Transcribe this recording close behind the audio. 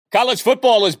College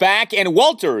football is back, and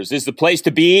Walters is the place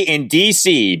to be in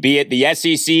D.C., be it the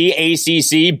SEC,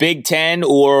 ACC, Big Ten,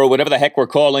 or whatever the heck we're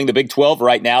calling the Big 12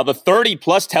 right now. The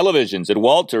 30-plus televisions at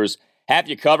Walters have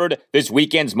you covered. This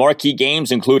weekend's marquee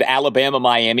games include Alabama,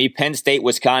 Miami, Penn State,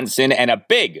 Wisconsin, and a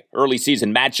big early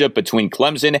season matchup between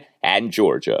Clemson and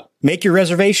Georgia. Make your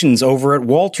reservations over at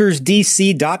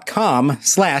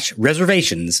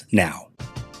waltersdc.com/reservations now.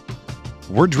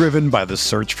 We're driven by the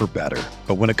search for better.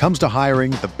 But when it comes to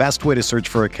hiring, the best way to search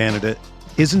for a candidate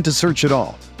isn't to search at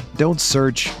all. Don't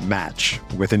search, match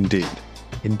with Indeed.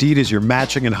 Indeed is your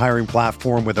matching and hiring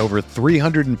platform with over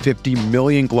 350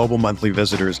 million global monthly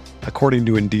visitors, according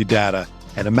to Indeed data,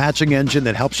 and a matching engine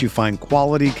that helps you find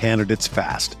quality candidates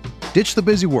fast. Ditch the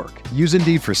busy work. Use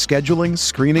Indeed for scheduling,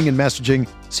 screening, and messaging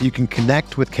so you can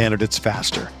connect with candidates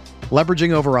faster.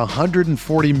 Leveraging over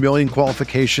 140 million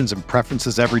qualifications and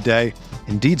preferences every day,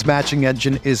 Indeed's matching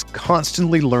engine is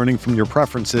constantly learning from your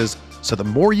preferences, so the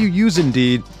more you use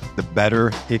Indeed, the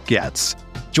better it gets.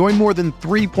 Join more than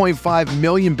 3.5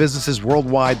 million businesses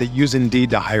worldwide that use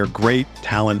Indeed to hire great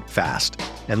talent fast.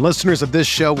 And listeners of this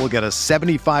show will get a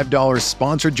 $75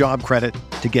 sponsored job credit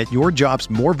to get your jobs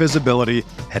more visibility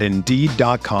at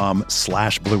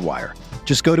Indeed.com/Blue Wire.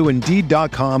 Just go to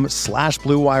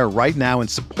Indeed.com/Blue Wire right now and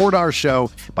support our show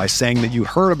by saying that you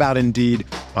heard about Indeed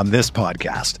on this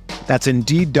podcast. That's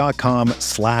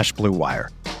Indeed.com/Blue Wire.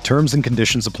 Terms and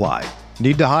conditions apply.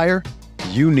 Need to hire?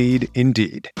 You need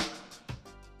Indeed.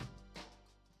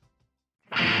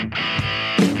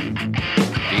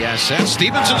 DSS,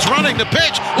 Stevenson's running the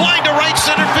pitch, line to right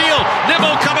center field.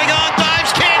 Nimmo coming on,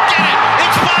 dives, can't get it.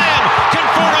 It's by him.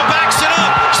 Conforto backs it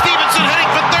up. Stevenson heading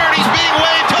for third. He's being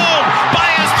waved home.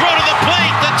 Baez throw to the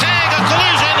plate. The tag, a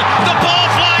collision. The ball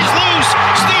flies loose.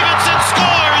 Stevenson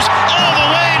scores all the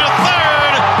way to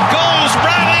third. Goes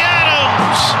Riley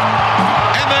Adams.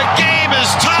 And the game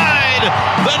is tied.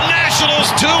 The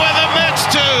Nationals 2 and the Mets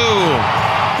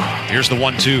 2. Here's the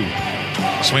 1-2.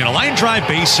 Swinging a line drive,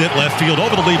 base hit, left field,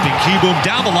 over the leaping Kieboom,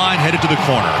 down the line, headed to the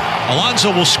corner.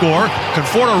 Alonso will score.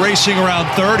 Conforto racing around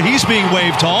third. He's being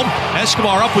waved home.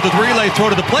 Escobar up with a relay throw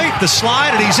to the plate, the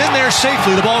slide, and he's in there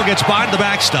safely. The ball gets by to the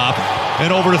backstop,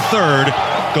 and over to third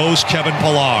goes Kevin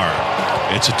Pillar.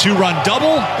 It's a two-run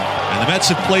double, and the Mets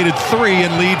have plated 3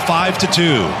 and lead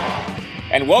 5-2.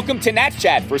 And welcome to Nats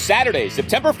Chat for Saturday,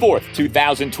 September 4th,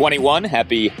 2021.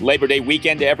 Happy Labor Day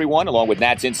weekend to everyone, along with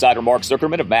Nats insider Mark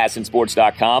Zuckerman of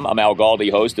MASNsports.com. I'm Al Galdi,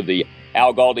 host of the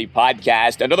Al Galdi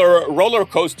podcast. Another roller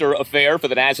coaster affair for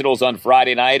the Nationals on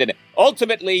Friday night, and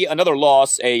ultimately another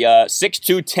loss, a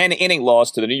 6-2 10-inning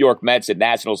loss to the New York Mets at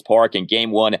Nationals Park in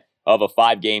Game 1 of a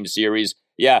 5-game series.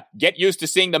 Yeah, get used to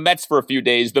seeing the Mets for a few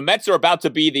days. The Mets are about to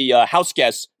be the house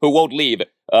guests who won't leave.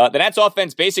 The Nats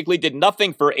offense basically did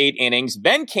nothing for 8 innings.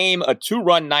 Then came a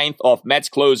 2-run ninth off Mets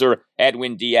closer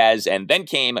Edwin Diaz. And then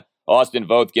came Austin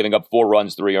Voth giving up 4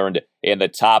 runs, 3 earned in the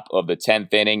top of the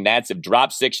 10th inning. Nats have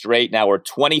dropped 6 straight. Now we're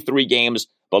 23 games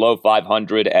below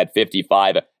 500 at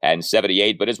 55 and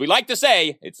 78. But as we like to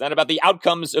say, it's not about the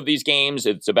outcomes of these games.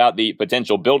 It's about the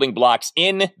potential building blocks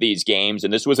in these games.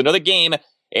 And this was another game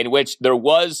in which there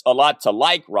was a lot to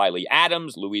like. Riley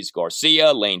Adams, Luis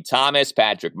Garcia, Lane Thomas,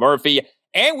 Patrick Murphy.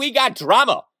 And we got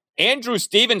drama. Andrew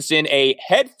Stevenson, a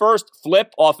headfirst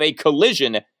flip off a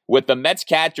collision with the Mets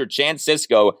catcher Chance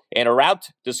Sisco en route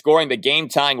to scoring the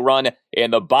game-tying run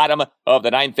in the bottom of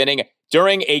the 9th inning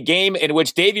during a game in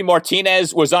which Davey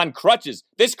Martinez was on crutches.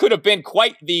 This could have been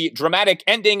quite the dramatic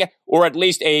ending, or at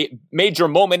least a major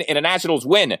moment in a Nationals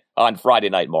win on Friday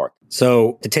night, Mark.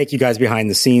 So to take you guys behind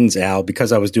the scenes, Al,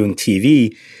 because I was doing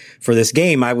TV for this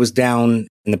game, I was down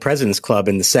in the President's Club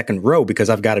in the second row because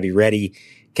I've got to be ready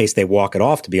in case they walk it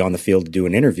off to be on the field to do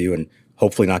an interview and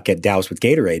hopefully not get doused with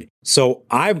Gatorade. So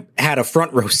I had a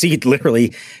front row seat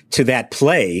literally to that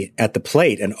play at the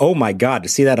plate. And oh my God, to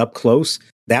see that up close,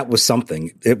 that was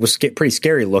something. It was pretty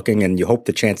scary looking, and you hope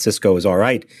the Chance Sisco is all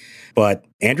right. But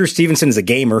Andrew Stevenson is a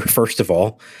gamer, first of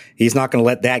all. He's not going to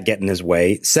let that get in his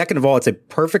way. Second of all, it's a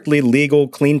perfectly legal,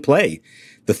 clean play.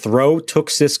 The throw took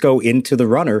Sisco into the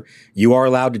runner. You are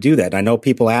allowed to do that. And I know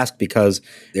people ask because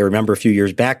they remember a few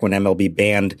years back when MLB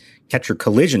banned catcher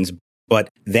collisions, but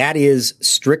that is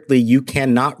strictly you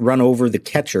cannot run over the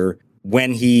catcher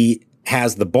when he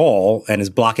has the ball and is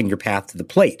blocking your path to the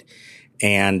plate.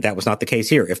 And that was not the case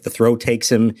here. If the throw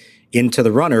takes him into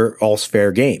the runner, all's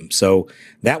fair game. So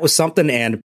that was something.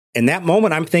 And in that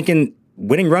moment, I'm thinking,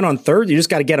 winning run on third, you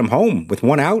just got to get them home with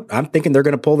 1 out. I'm thinking they're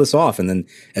going to pull this off. And then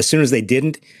as soon as they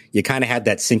didn't, you kind of had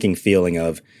that sinking feeling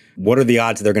of what are the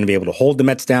odds they're going to be able to hold the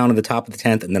Mets down in the top of the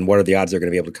 10th? And then what are the odds they're going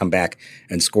to be able to come back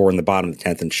and score in the bottom of the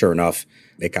 10th? And sure enough,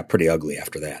 it got pretty ugly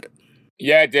after that.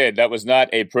 Yeah, it did. That was not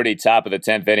a pretty top of the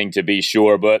 10th inning, to be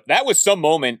sure, but that was some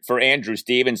moment for Andrew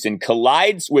Stevenson.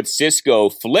 Collides with Cisco,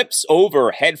 flips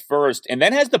over head first, and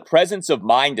then has the presence of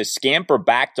mind to scamper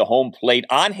back to home plate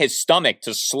on his stomach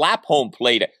to slap home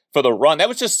plate for the run. That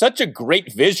was just such a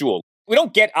great visual. We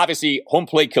don't get, obviously, home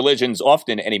plate collisions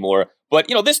often anymore, but,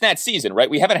 this Nats season, right?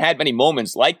 We haven't had many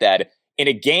moments like that. In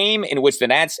a game in which the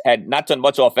Nats had not done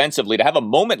much offensively, to have a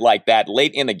moment like that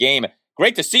late in the game,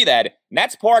 great to see that.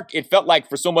 Nats Park, it felt like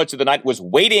for so much of the night, was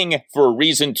waiting for a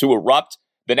reason to erupt.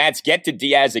 The Nats get to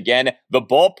Diaz again. The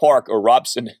ballpark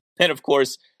erupts, and then, of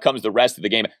course, comes the rest of the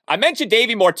game. I mentioned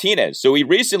Davey Martinez. So he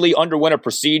recently underwent a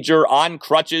procedure on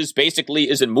crutches, basically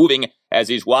isn't moving as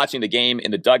he's watching the game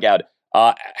in the dugout.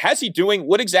 How's he doing?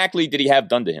 What exactly did he have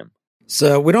done to him?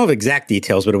 So we don't have exact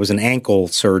details, but it was an ankle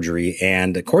surgery.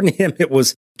 And according to him,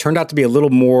 turned out to be a little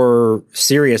more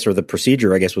serious, or the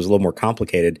procedure, I guess, was a little more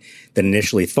complicated than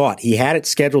initially thought. He had it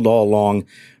scheduled all along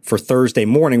for Thursday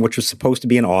morning, which was supposed to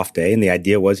be an off day. And the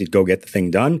idea was he'd go get the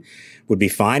thing done, would be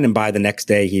fine. And by the next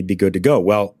day, he'd be good to go.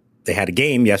 Well, they had a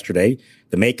game yesterday,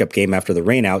 the makeup game after the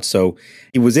rainout. So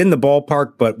he was in the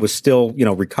ballpark, but was still,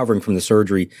 recovering from the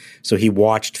surgery. So he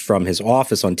watched from his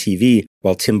office on TV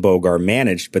while Tim Bogar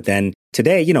managed. But then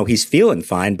today, he's feeling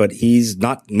fine, but he's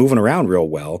not moving around real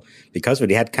well because of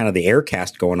it. He had kind of the air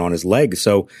cast going on his leg.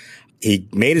 So he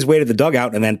made his way to the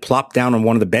dugout and then plopped down on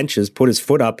one of the benches, put his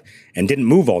foot up, and didn't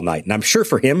move all night. And I'm sure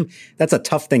for him, that's a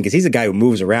tough thing because he's a guy who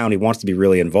moves around. He wants to be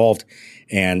really involved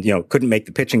and, couldn't make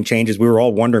the pitching changes. We were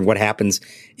all wondering what happens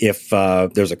if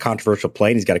there's a controversial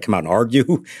play and he's got to come out and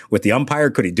argue with the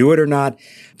umpire. Could he do it or not?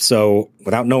 So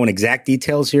without knowing exact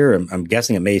details here, I'm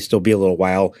guessing it may still be a little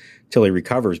while till he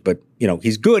recovers. But,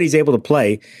 he's good. He's able to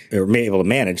play or may able to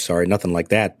manage. Sorry, nothing like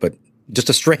that. But just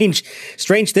a strange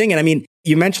thing. And I mean,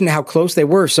 you mentioned how close they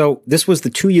were. So this was the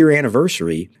 2-year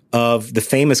anniversary of the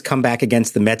famous comeback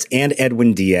against the Mets and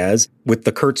Edwin Diaz with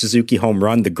the Kurt Suzuki home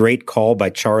run, the great call by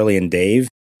Charlie and Dave.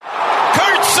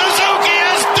 Kurt Suzuki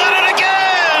has done it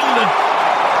again!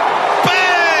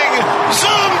 Bang!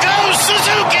 Zoom goes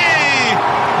Suzuki!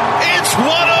 It's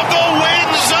one of the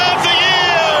wins of the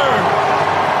year!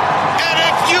 And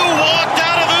if you walked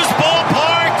out of this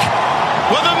ballpark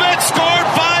when the Mets scored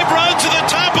 5 runs at the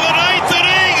top of the 9th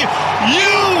inning, you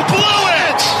blew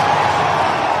it!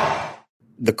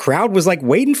 The crowd was like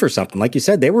waiting for something. Like you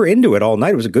said, they were into it all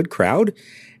night. It was a good crowd.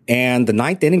 And the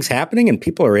 9th inning's happening and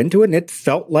people are into it. And it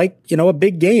felt like, a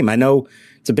big game. I know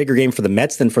it's a bigger game for the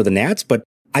Mets than for the Nats, but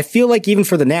I feel like even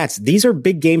for the Nats, these are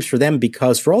big games for them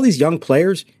because for all these young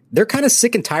players, they're kind of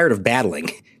sick and tired of battling.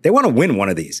 They want to win one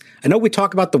of these. I know we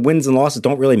talk about the wins and losses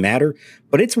don't really matter,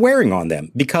 but it's wearing on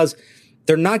them because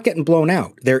they're not getting blown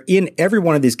out. They're in every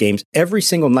one of these games. Every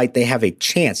single night they have a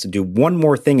chance to do one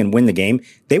more thing and win the game.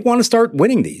 They want to start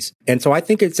winning these. And so I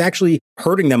think it's actually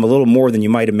hurting them a little more than you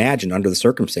might imagine under the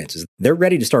circumstances. They're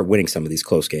ready to start winning some of these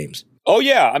close games. Oh,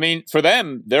 yeah. I mean, for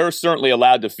them, they're certainly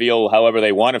allowed to feel however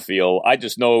they want to feel. I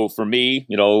just know for me,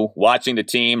 watching the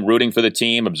team, rooting for the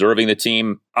team, observing the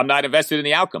team, I'm not invested in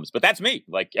the outcomes. But that's me.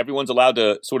 Like, everyone's allowed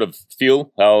to sort of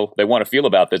feel how they want to feel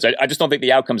about this. I just don't think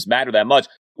the outcomes matter that much.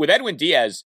 With Edwin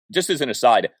Diaz, just as an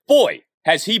aside, boy,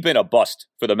 has he been a bust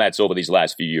for the Mets over these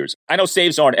last few years. I know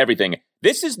saves aren't everything.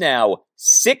 This is now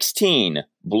 16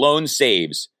 blown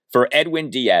saves for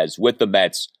Edwin Diaz with the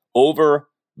Mets over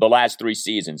the last 3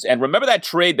 seasons. And remember that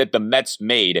trade that the Mets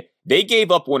made? They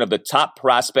gave up one of the top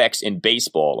prospects in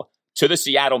baseball to the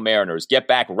Seattle Mariners. Get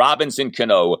back Robinson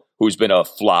Cano, who's been a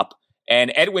flop.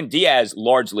 And Edwin Diaz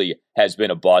largely has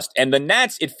been a bust. And the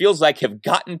Nats, it feels like, have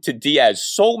gotten to Diaz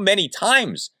so many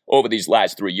times over these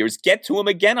last 3 years. Get to him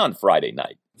again on Friday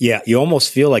night. Yeah, you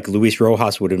almost feel like Luis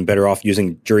Rojas would have been better off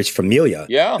using Jeurys Familia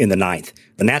in the 9th.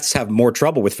 The Nats have more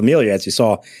trouble with Familia, as you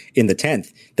saw in the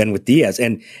 10th, than with Diaz.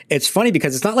 And it's funny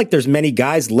because it's not like there's many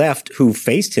guys left who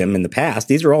faced him in the past.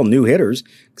 These are all new hitters,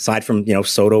 aside from,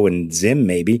 Soto and Zim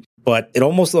maybe. But it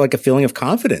almost looked like a feeling of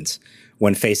confidence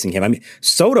when facing him. I mean,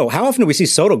 Soto, how often do we see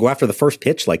Soto go after the first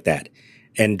pitch like that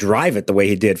and drive it the way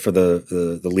he did for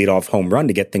the leadoff home run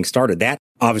to get things started? That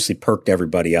obviously perked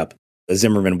everybody up.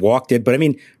 Zimmerman walked it. But I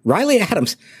mean, Riley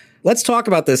Adams, let's talk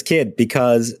about this kid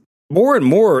because more and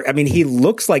more, I mean, he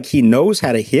looks like he knows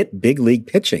how to hit big league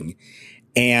pitching.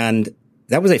 And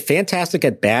that was a fantastic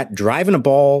at bat, driving a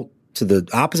ball to the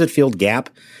opposite field gap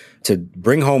to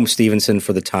bring home Stevenson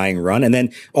for the tying run. And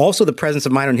then also the presence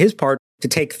of mind on his part to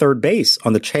take third base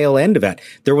on the tail end of that.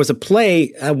 There was a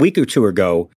play a week or two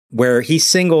ago where he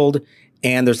singled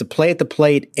and there's a play at the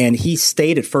plate, and he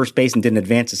stayed at first base and didn't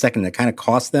advance a second, and that kind of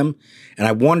cost them. And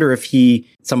I wonder if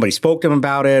somebody spoke to him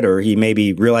about it, or he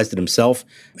maybe realized it himself,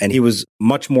 and he was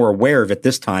much more aware of it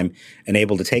this time and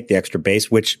able to take the extra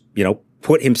base, which,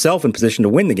 put himself in position to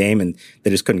win the game, and they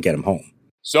just couldn't get him home.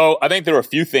 So I think there are a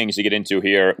few things to get into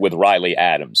here with Riley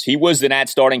Adams. He was the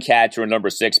Nats starting catcher and number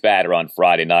 6 batter on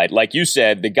Friday night. Like you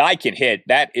said, the guy can hit.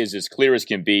 That is as clear as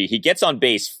can be. He gets on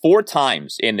base 4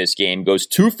 times in this game, goes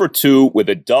 2 for 2 with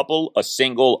a double, a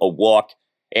single, a walk,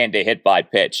 and a hit by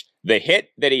pitch. The hit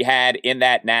that he had in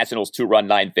that Nationals 2-run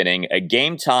 9th inning, a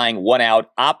game-tying 1-out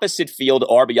opposite field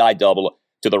RBI double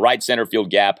to the right center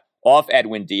field gap off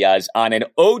Edwin Diaz on an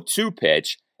 0-2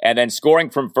 pitch. And then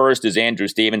scoring from first is Andrew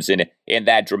Stevenson in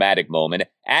that dramatic moment.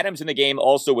 Adams in the game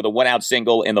also with a 1-out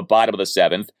single in the bottom of the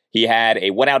 7th. He had a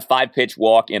 1-out 5-pitch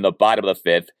walk in the bottom of the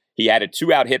 5th. He had a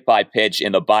 2-out hit by pitch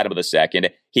in the bottom of the 2nd.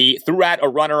 He threw out a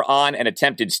runner on an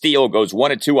attempted steal, goes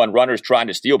 1-2 on runners trying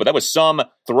to steal, but that was some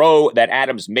throw that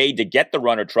Adams made to get the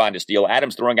runner trying to steal.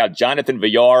 Adams throwing out Jonathan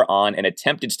Villar on an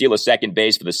attempted steal of second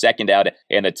base for the 2nd out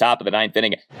in the top of the 9th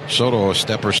inning. Soto a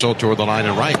step or so toward the line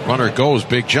and right. Runner goes,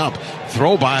 big jump.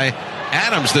 Throw by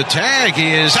Adams. The tag,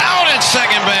 he is out at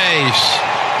second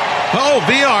base. Oh,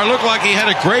 Villar looked like he had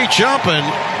a great jump,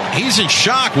 and he's in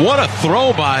shock. What a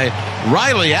throw by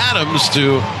Riley Adams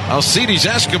to Alcides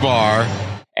Escobar.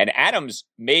 And Adams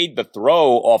made the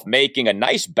throw off making a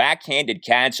nice backhanded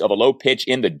catch of a low pitch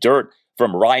in the dirt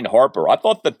from Ryan Harper. I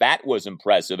thought that was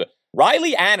impressive.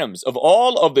 Riley Adams, of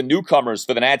all of the newcomers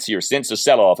for the Nats here since the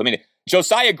sell-off,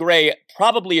 Josiah Gray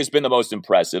probably has been the most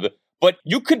impressive, but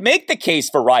you could make the case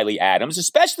for Riley Adams,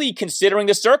 especially considering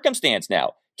the circumstance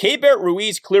now. Keibert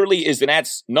Ruiz clearly is the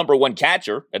Nats' number 1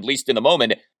 catcher, at least in the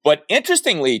moment. But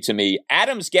interestingly to me,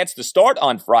 Adams gets the start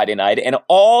on Friday night, and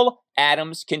all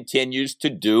Adams continues to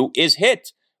do is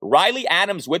hit. Riley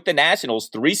Adams with the Nationals,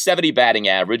 .370 batting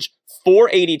average,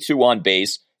 .482 on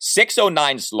base,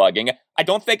 .609 slugging. I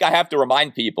don't think I have to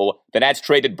remind people the Nats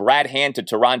traded Brad Hand to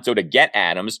Toronto to get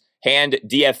Adams. Hand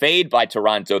DFA'd by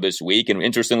Toronto this week, and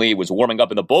interestingly, he was warming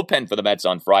up in the bullpen for the Mets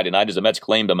on Friday night as the Mets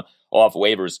claimed him off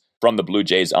waivers from the Blue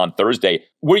Jays on Thursday.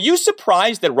 Were you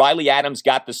surprised that Riley Adams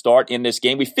got the start in this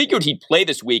game? We figured he'd play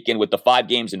this weekend with the 5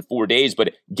 games in 4 days,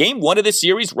 but game 1 of the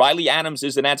series, Riley Adams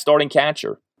is the Nats starting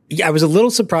catcher. Yeah, I was a little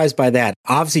surprised by that.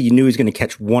 Obviously, you knew he was going to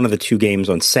catch one of the 2 games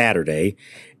on Saturday,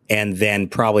 and then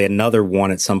probably another one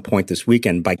at some point this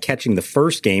weekend. By catching the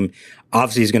first game,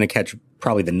 obviously he's going to catch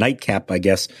probably the nightcap, I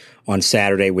guess, on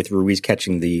Saturday with Ruiz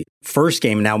catching the first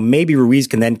game. Now, maybe Ruiz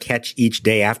can then catch each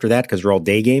day after that because they're all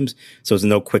day games, so there's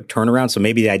no quick turnaround. So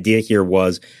maybe the idea here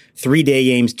was 3 day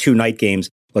games, 2 night games.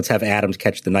 Let's have Adams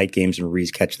catch the night games and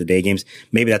Ruiz catch the day games.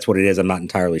 Maybe that's what it is. I'm not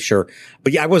entirely sure.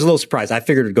 But yeah, I was a little surprised. I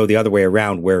figured it'd go the other way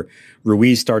around where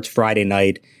Ruiz starts Friday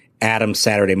night, Adams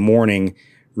Saturday morning,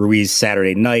 Ruiz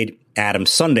Saturday night,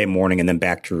 Adams Sunday morning, and then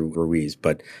back to Ruiz.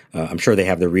 But I'm sure they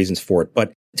have their reasons for it.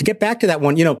 But to get back to that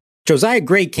one, Josiah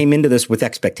Gray came into this with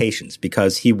expectations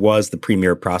because he was the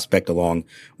premier prospect along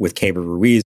with Keibert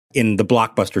Ruiz in the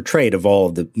blockbuster trade of all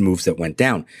of the moves that went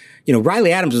down.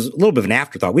 Riley Adams was a little bit of an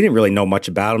afterthought. We didn't really know much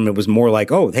about him. It was more like,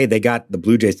 oh, hey, they got the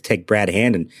Blue Jays to take Brad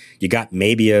Hand, and you got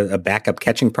maybe a backup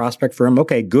catching prospect for him.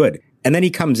 Okay, good. And then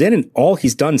he comes in, and all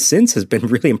he's done since has been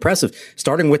really impressive,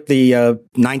 starting with the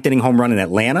 9th inning home run in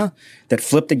Atlanta that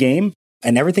flipped a game.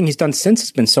 And everything he's done since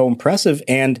has been so impressive.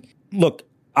 And look,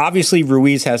 obviously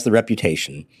Ruiz has the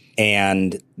reputation,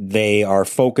 and they are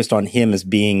focused on him as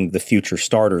being the future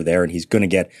starter there, and he's going to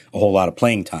get a whole lot of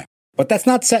playing time. But that's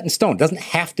not set in stone. It doesn't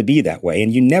have to be that way,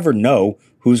 and you never know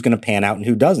who's going to pan out and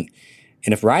who doesn't.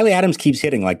 And if Riley Adams keeps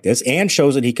hitting like this and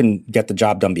shows that he can get the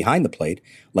job done behind the plate,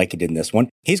 like he did in this one,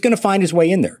 he's going to find his way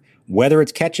in there. Whether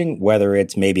it's catching, whether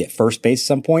it's maybe at first base at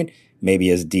some point, maybe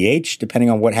as DH,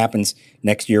 depending on what happens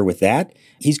next year with that,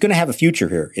 he's going to have a future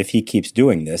here if he keeps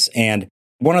doing this. And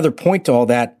one other point to all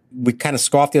that, we kind of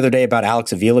scoffed the other day about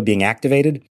Alex Avila being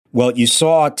activated. Well, you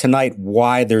saw tonight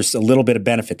why there's a little bit of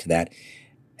benefit to that.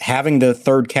 Having the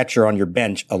third catcher on your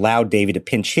bench allowed Davey to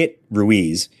pinch hit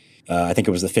Ruiz. I think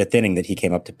it was the 5th inning that he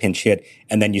came up to pinch hit,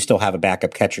 and then you still have a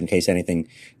backup catcher in case anything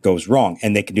goes wrong.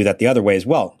 And they can do that the other way as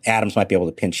well. Adams might be able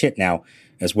to pinch hit now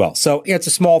as well. So it's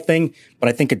a small thing, but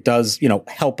I think it does,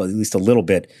 help at least a little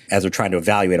bit as they're trying to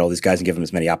evaluate all these guys and give them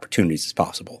as many opportunities as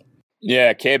possible.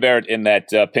 Yeah, K-Barrett in that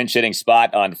pinch hitting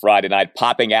spot on Friday night,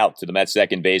 popping out to the Mets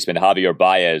second baseman Javier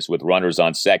Baez with runners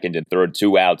on second and third,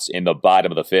 2 outs in the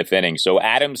bottom of the 5th inning. So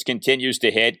Adams continues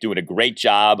to hit, doing a great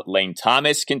job. Lane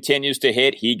Thomas continues to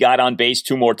hit. He got on base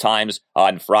 2 more times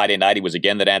on Friday night. He was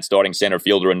again the Nats starting center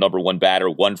fielder and number 1 batter,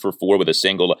 1 for 4 with a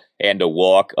single and a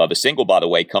walk. The single, by the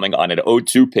way, coming on an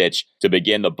 0-2 pitch to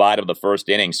begin the bottom of the 1st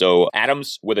inning. So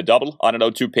Adams with a double on an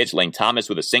 0-2 pitch. Lane Thomas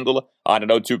with a single on an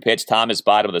 0-2 pitch. Thomas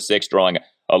bottom of the 6th, drawing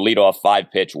a leadoff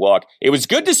 5-pitch walk. It was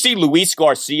good to see Luis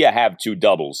Garcia have 2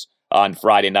 doubles on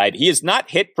Friday night. He has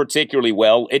not hit particularly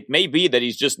well. It may be that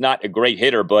he's just not a great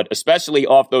hitter, but especially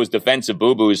off those defensive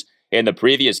boo-boos in the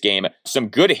previous game, some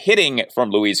good hitting from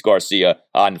Luis Garcia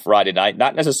on Friday night.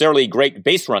 Not necessarily great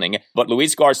base running, but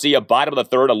Luis Garcia, bottom of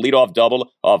the 3rd, a leadoff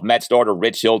double of Met starter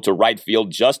Rich Hill to right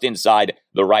field, just inside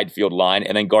the right field line.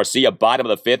 And then Garcia, bottom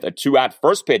of the 5th, a 2-out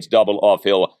first pitch double off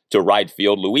Hill to right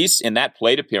field. Luis, in that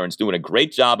plate appearance, doing a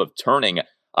great job of turning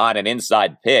on an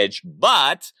inside pitch.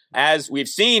 But as we've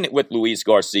seen with Luis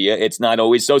Garcia, it's not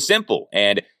always so simple.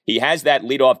 And he has that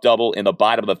leadoff double in the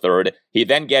bottom of the 3rd. He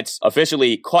then gets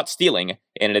officially caught stealing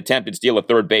in an attempted steal at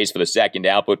third base for the 2nd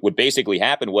out. But what basically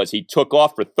happened was he took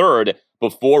off for 3rd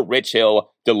before Rich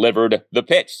Hill delivered the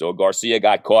pitch. So Garcia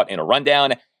got caught in a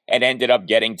rundown and ended up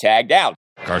getting tagged out.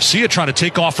 Garcia trying to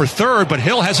take off for 3rd, but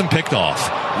Hill hasn't picked off.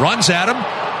 Runs at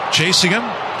him, chasing him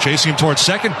towards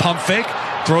 2nd, pump fake.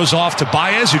 Throws off to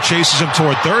Baez, who chases him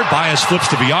toward 3rd. Baez flips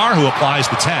to Villar, who applies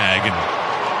the tag. And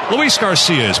Luis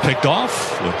Garcia is picked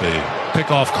off with a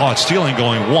pickoff caught stealing,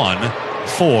 going 1,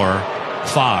 4,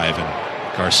 5.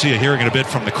 And Garcia hearing it a bit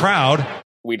from the crowd.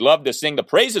 We'd love to sing the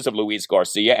praises of Luis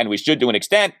Garcia, and we should to an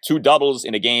extent. 2 doubles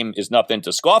in a game is nothing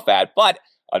to scoff at. But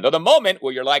another moment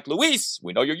where you're like, Luis,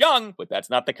 we know you're young, but that's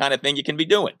not the kind of thing you can be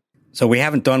doing. So we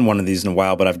haven't done one of these in a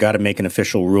while, but I've got to make an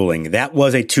official ruling. That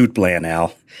was a toot bland,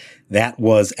 Al. That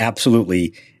was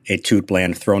absolutely a toot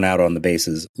bland thrown out on the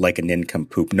bases like a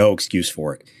nincompoop. No excuse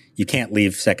for it. You can't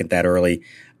leave second that early,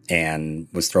 and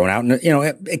was thrown out. And,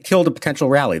 it killed a potential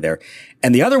rally there.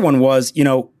 And the other one was,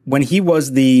 when he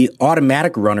was the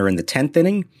automatic runner in the 10th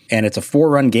inning, and it's a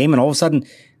 4-run game, and all of a sudden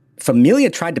Familia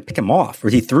tried to pick him off, or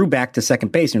he threw back to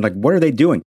second base. And you're like, what are they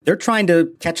doing? They're trying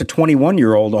to catch a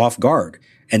 21-year-old off guard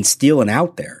and steal an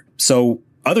out there. So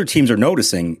other teams are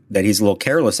noticing that he's a little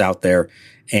careless out there,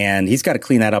 and he's got to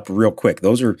clean that up real quick.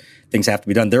 Those are things that have to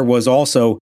be done. There was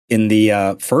also in the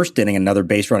 1st inning another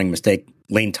base running mistake.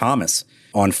 Lane Thomas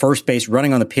on first base,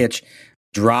 running on the pitch,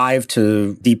 drive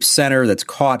to deep center that's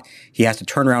caught. He has to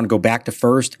turn around and go back to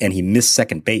 1st, and he missed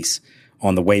second base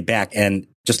on the way back. And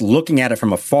just looking at it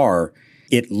from afar,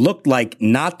 it looked like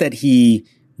not that he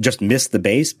just missed the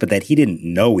base, but that he didn't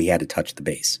know he had to touch the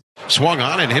base. Swung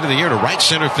on and hit in the air to right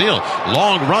center field.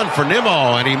 Long run for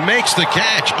Nimmo, and he makes the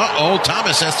catch.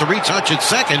 Thomas has to retouch at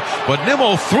second, but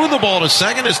Nimmo threw the ball to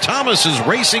second as Thomas is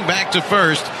racing back to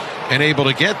 1st and able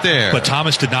to get there. But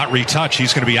Thomas did not retouch.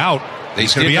 He's going to be out.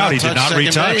 He's going to be out. He did not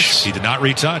retouch. He did not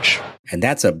retouch. And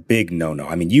that's a big no-no.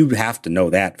 I mean, you have to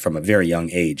know that from a very young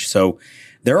age. So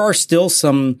there are still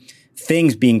some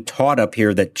things being taught up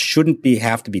here that shouldn't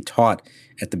have to be taught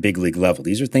at the big league level.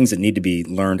 These are things that need to be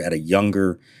learned at a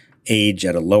younger age,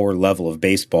 at a lower level of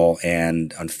baseball.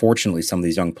 And unfortunately, some of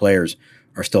these young players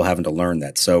are still having to learn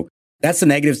that. So that's the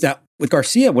negatives. Now, with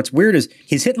Garcia, what's weird is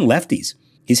he's hitting lefties.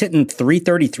 He's hitting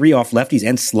 333 off lefties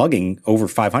and slugging over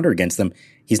 500 against them.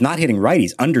 He's not hitting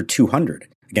righties under 200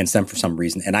 against them for some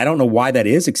reason. And I don't know why that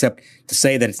is, except to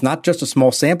say that it's not just a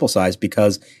small sample size,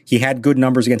 because he had good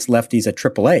numbers against lefties at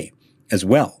AAA as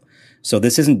well. So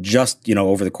this isn't just,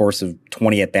 over the course of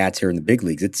 20 at-bats here in the big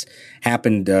leagues. It's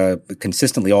happened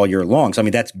consistently all year long. So, I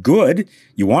mean, that's good.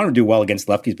 You want to do well against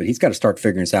lefties, but he's got to start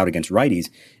figuring this out against righties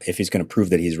if he's going to prove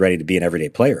that he's ready to be an everyday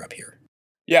player up here.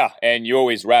 Yeah, and you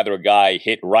always rather a guy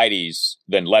hit righties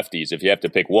than lefties if you have to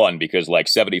pick one, because like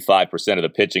 75% of the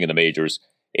pitching in the majors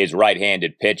is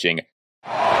right-handed pitching.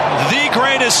 The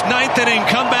greatest 9th inning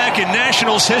comeback in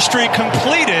Nationals history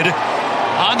completed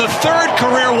on the 3rd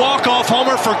career walk-off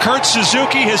homer for Kurt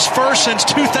Suzuki, his first since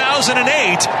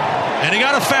 2008. And he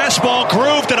got a fastball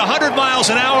grooved at 100 miles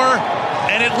an hour,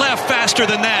 and it left faster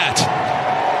than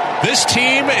that. This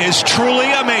team is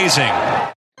truly amazing.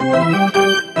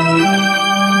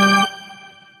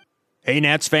 Hey,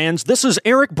 Nats fans, this is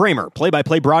Eric Bramer,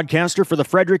 play-by-play broadcaster for the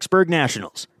Fredericksburg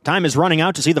Nationals. Time is running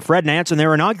out to see the Fred Nats in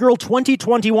their inaugural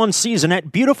 2021 season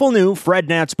at beautiful new Fred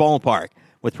Nats Ballpark.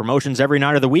 With promotions every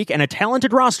night of the week and a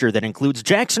talented roster that includes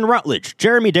Jackson Rutledge,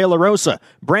 Jeremy De La Rosa,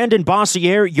 Brandon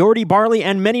Bossier, Yordi Barley,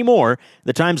 and many more,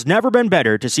 the time's never been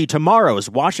better to see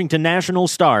tomorrow's Washington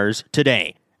Nationals stars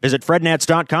today. Visit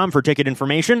frednats.com for ticket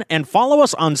information and follow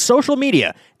us on social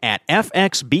media at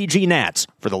FXBGNats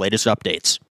for the latest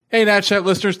updates. Hey, Nat Chat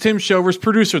listeners, Tim Shovers,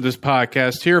 producer of this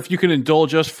podcast here. If you can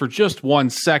indulge us for just 1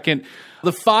 second,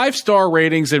 the 5-star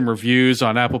ratings and reviews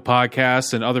on Apple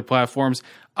Podcasts and other platforms,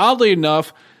 oddly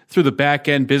enough, through the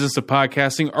back-end business of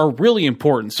podcasting are really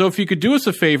important. So if you could do us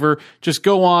a favor, just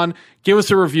go on, give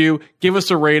us a review, give us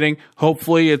a rating.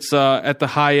 Hopefully it's at the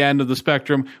high end of the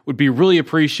spectrum. Would be really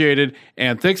appreciated.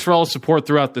 And thanks for all the support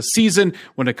throughout the season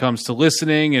when it comes to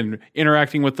listening and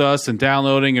interacting with us and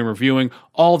downloading and reviewing.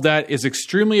 All of that is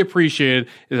extremely appreciated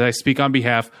as I speak on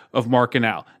behalf of Mark and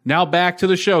Al. Now back to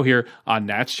the show here on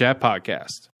Nats Chat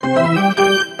Podcast.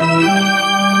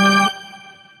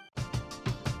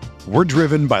 We're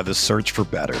driven by the search for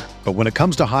better. But when it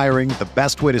comes to hiring, the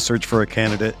best way to search for a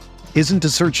candidate isn't to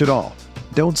search at all.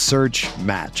 Don't search,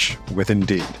 match with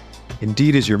Indeed.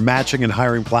 Indeed is your matching and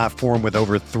hiring platform with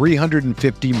over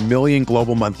 350 million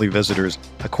global monthly visitors,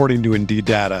 according to Indeed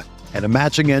data, and a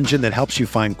matching engine that helps you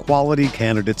find quality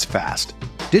candidates fast.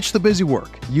 Ditch the busy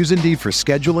work. Use Indeed for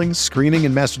scheduling, screening,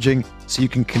 and messaging so you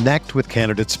can connect with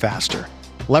candidates faster.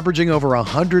 Leveraging over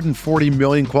 140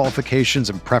 million qualifications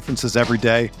and preferences every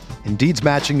day, Indeed's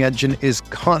matching engine is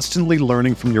constantly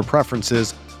learning from your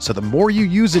preferences, so the more you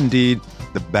use Indeed,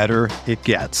 the better it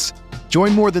gets.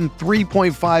 Join more than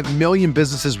 3.5 million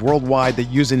businesses worldwide that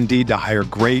use Indeed to hire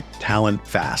great talent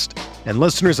fast. And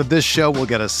listeners of this show will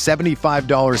get a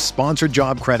 $75 sponsored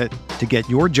job credit to get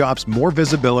your jobs more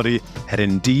visibility at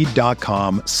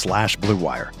Indeed.com/Blue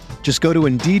Wire. Just go to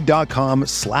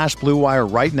Indeed.com/Blue Wire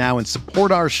right now and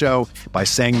support our show by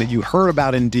saying that you heard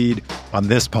about Indeed on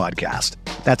this podcast.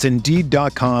 That's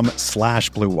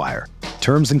Indeed.com/Blue Wire.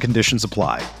 Terms and conditions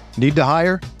apply. Need to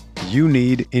hire? You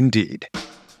need Indeed.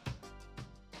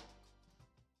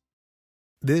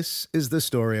 This is the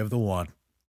story of the one.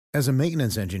 As a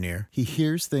maintenance engineer, he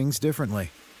hears things differently.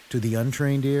 To the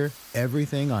untrained ear,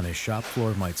 everything on his shop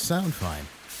floor might sound fine,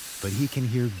 but he can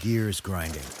hear gears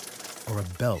grinding or a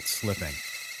belt slipping.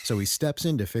 So he steps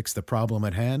in to fix the problem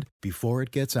at hand before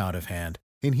it gets out of hand.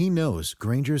 And he knows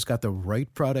Grainger's got the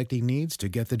right product he needs to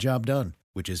get the job done,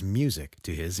 which is music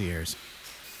to his ears.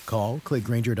 Call, click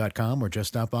Grainger.com, or just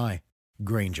stop by.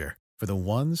 Grainger, for the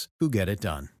ones who get it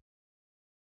done.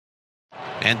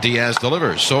 And Diaz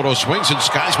delivers. Soto swings and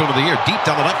skies one of the air deep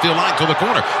down the left field line to the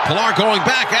corner. Pilar going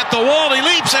back at the wall. He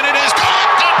leaps and it is caught.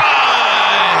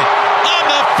 Goodbye! On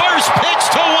the first pitch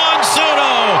to Juan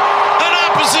Soto. An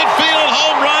opposite field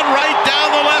home run right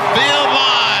down the left field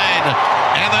line.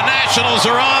 And the Nationals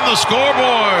are on the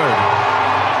scoreboard.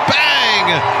 Bang!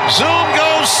 Zoom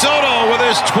goes Soto with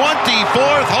his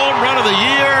 24th home run of the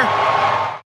year.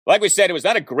 Like we said, it was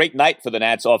not a great night for the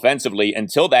Nats offensively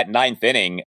until that 9th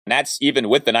inning. Nats, even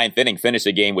with the 9th inning, finished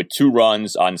the game with 2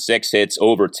 runs on 6 hits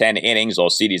over 10 innings.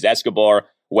 Alcides Escobar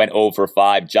went 0 for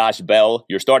 5. Josh Bell,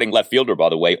 your starting left fielder, by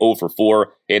the way, 0 for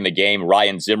 4 in the game.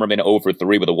 Ryan Zimmerman, 0 for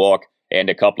 3 with a walk and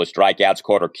a couple of strikeouts.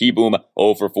 Carter Kieboom,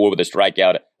 0 for 4 with a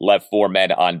strikeout, left 4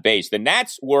 men on base. The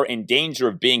Nats were in danger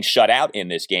of being shut out in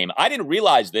this game. I didn't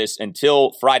realize this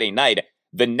until Friday night.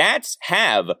 The Nats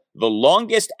have the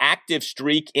longest active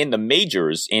streak in the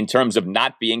majors in terms of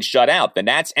not being shut out. The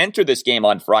Nats entered this game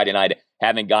on Friday night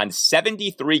having gone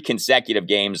 73 consecutive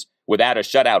games without a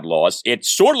shutout loss. It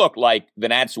sure looked like the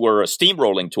Nats were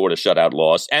steamrolling toward a shutout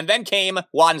loss. And then came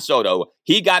Juan Soto.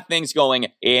 He got things going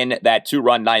in that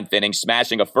 2-run 9th inning,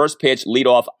 smashing a first pitch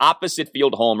leadoff opposite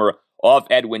field homer off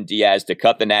Edwin Diaz to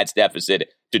cut the Nats deficit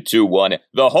to 2-1.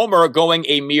 The homer going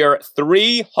a mere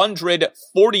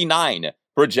 349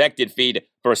 projected feet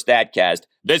for StatCast.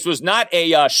 This was not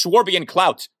a Schwarbian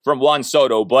clout from Juan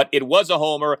Soto, but it was a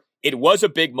homer. It was a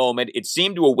big moment. It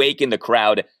seemed to awaken the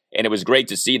crowd, and it was great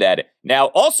to see that. Now,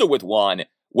 also with Juan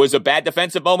was a bad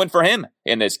defensive moment for him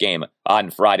in this game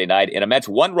on Friday night. In a Mets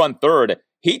 1-run third,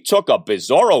 he took a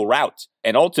bizarro route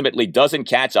and ultimately doesn't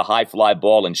catch a high fly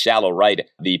ball in shallow right.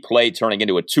 The play turning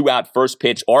into a 2-out first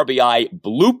pitch RBI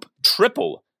bloop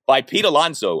triple by Pete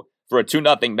Alonso for a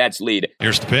 2-0 Mets lead.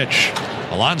 Here's the pitch.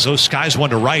 Alonso skies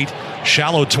one to right,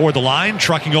 shallow toward the line,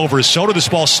 trucking over is Soto. This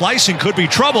ball slicing, could be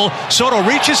trouble. Soto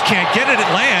reaches, can't get it,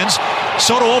 it lands.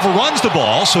 Soto overruns the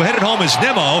ball, so headed home is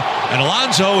Nimmo, and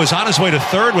Alonso is on his way to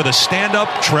third with a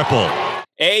stand-up triple.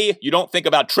 A, you don't think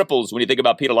about triples when you think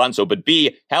about Pete Alonso, but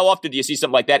B, how often do you see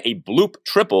something like that, a bloop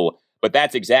triple? But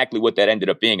that's exactly what that ended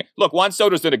up being. Look, Juan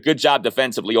Soto's done a good job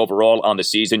defensively overall on the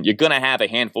season. You're going to have a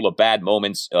handful of bad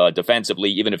moments defensively,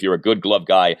 even if you're a good glove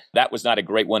guy. That was not a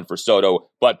great one for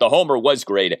Soto, but the homer was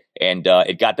great. And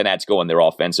it got the Nats going there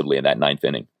offensively in that ninth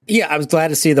inning. Yeah, I was glad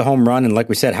to see the home run. And like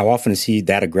we said, how often is he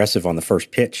that aggressive on the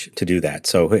first pitch to do that?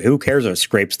 So who cares if it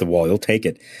scrapes the wall? He'll take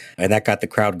it. And that got the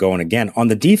crowd going again. On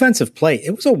the defensive play,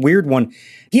 it was a weird one.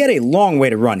 He had a long way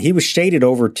to run. He was shaded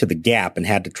over to the gap and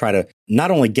had to try to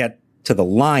not only get to the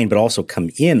line, but also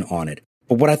come in on it.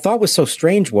 But what I thought was so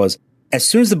strange was as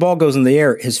soon as the ball goes in the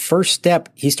air, his first step,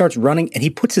 he starts running and he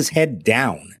puts his head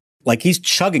down. Like he's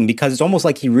chugging because it's almost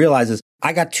like he realizes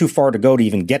I got too far to go to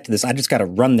even get to this. I just got to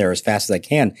run there as fast as I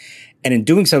can. And in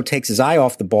doing so, takes his eye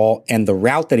off the ball, and the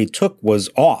route that he took was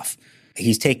off.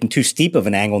 He's taking too steep of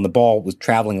an angle, and the ball was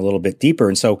traveling a little bit deeper.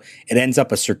 And so it ends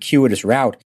up a circuitous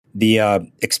route. The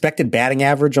expected batting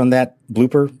average on that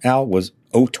blooper, Al, was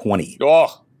 0.20.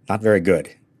 Oh, not very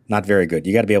good. Not very good.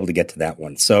 You got to be able to get to that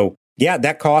one. So, yeah,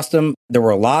 that cost him. There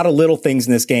were a lot of little things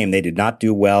in this game. They did not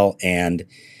do well, and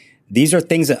these are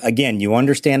things that, again, you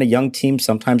understand a young team.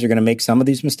 Sometimes you're going to make some of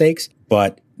these mistakes,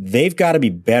 but they've got to be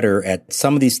better at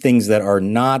some of these things that are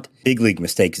not big league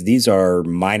mistakes. These are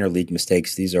minor league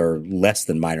mistakes. These are less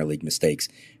than minor league mistakes.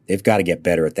 They've got to get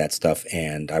better at that stuff,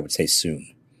 and I would say soon.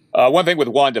 One thing with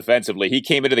Juan defensively, he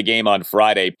came into the game on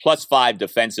Friday, +5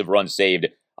 defensive runs saved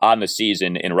on the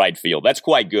season in right field. That's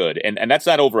quite good. And that's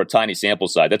not over a tiny sample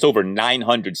size. That's over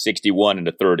 961 in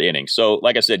the third inning. So,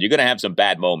 like I said, you're going to have some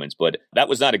bad moments, but that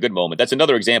was not a good moment. That's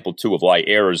another example, too, of why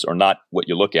errors are not what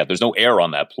you look at. There's no error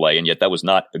on that play, and yet that was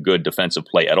not a good defensive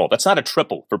play at all. That's not a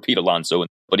triple for Pete Alonso,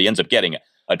 but he ends up getting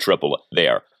a triple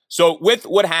there. So, with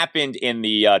what happened in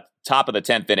the top of the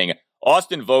 10th inning,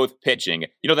 Austin Voth pitching,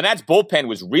 the Nats bullpen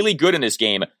was really good in this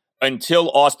game until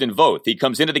Austin Voth. He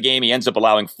comes into the game. He ends up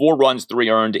allowing 4 runs, 3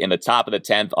 earned in the top of the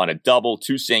 10th on a double,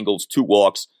 2 singles, 2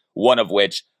 walks, one of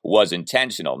which was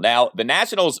intentional. Now, the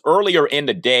Nationals earlier in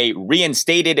the day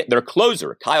reinstated their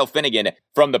closer, Kyle Finnegan,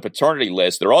 from the paternity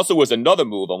list. There also was another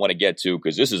move I want to get to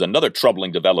because this is another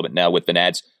troubling development now with the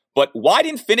Nats. But why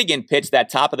didn't Finnegan pitch that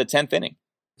top of the 10th inning?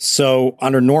 So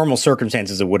under normal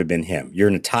circumstances, it would have been him. You're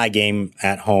in a tie game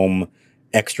at home.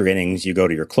 Extra innings, you go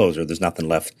to your closer. There's nothing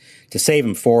left to save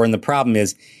him for. And the problem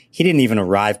is he didn't even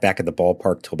arrive back at the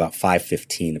ballpark till about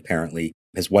 5:15, apparently.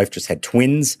 His wife just had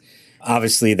twins.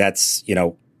 Obviously, that's,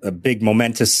 a big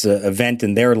momentous event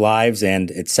in their lives.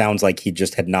 And it sounds like he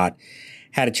just had not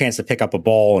had a chance to pick up a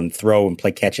ball and throw and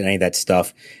play catch and any of that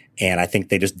stuff. And I think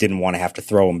they just didn't want to have to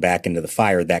throw him back into the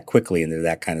fire that quickly into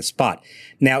that kind of spot.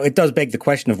 Now, it does beg the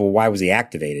question of, well, why was he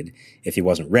activated if he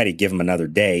wasn't ready? Give him another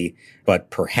day. But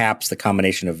perhaps the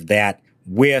combination of that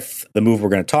with the move we're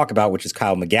going to talk about, which is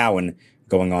Kyle McGowan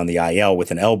going on the IL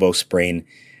with an elbow sprain,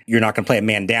 you're not going to play a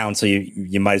man down, so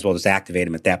you might as well just activate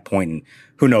him at that point. And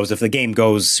who knows, if the game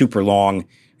goes super long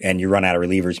and you run out of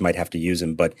relievers, you might have to use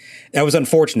him. But that was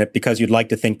unfortunate because you'd like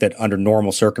to think that under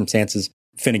normal circumstances,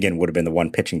 Finnegan would have been the one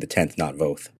pitching the 10th, not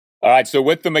Voth. All right, so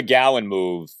with the McGowan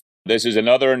move, this is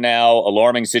another now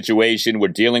alarming situation. We're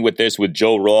dealing with this with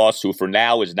Joe Ross, who for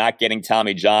now is not getting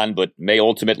Tommy John, but may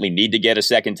ultimately need to get a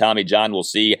second Tommy John. We'll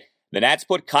see. The Nats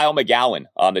put Kyle McGowan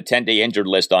on the 10-day injured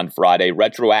list on Friday,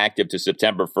 retroactive to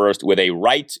September 1st with a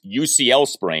right UCL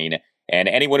sprain. And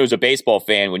anyone who's a baseball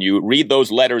fan, when you read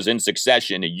those letters in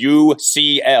succession,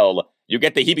 UCL, you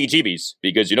get the heebie-jeebies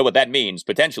because you know what that means,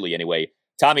 potentially anyway.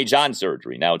 Tommy John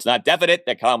surgery. Now, it's not definite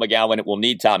that Kyle McGowan will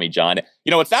need Tommy John.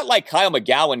 It's not like Kyle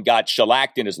McGowan got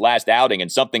shellacked in his last outing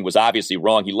and something was obviously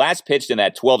wrong. He last pitched in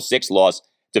that 12-6 loss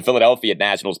to Philadelphia at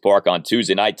Nationals Park on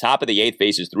Tuesday night. Top of the 8th,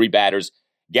 faces 3 batters,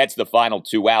 gets the final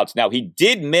 2 outs. Now, he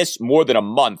did miss more than a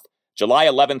month, July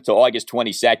 11th to August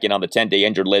 22nd on the 10-day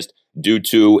injured list due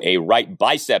to a right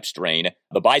bicep strain.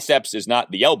 The biceps is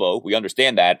not the elbow. We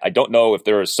understand that. I don't know if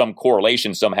there is some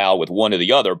correlation somehow with one or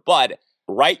the other, but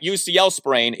right UCL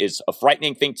sprain is a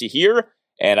frightening thing to hear,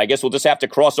 and I guess we'll just have to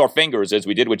cross our fingers as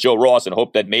we did with Joe Ross and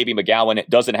hope that maybe McGowan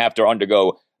doesn't have to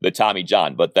undergo the Tommy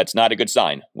John, but that's not a good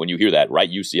sign when you hear that, right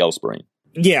UCL sprain.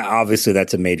 Yeah, obviously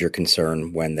that's a major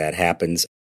concern when that happens.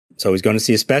 So he's going to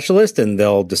see a specialist, and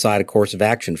they'll decide a course of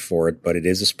action for it, but it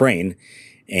is a sprain,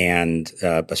 and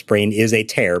a sprain is a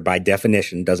tear by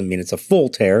definition. Doesn't mean it's a full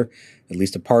tear, at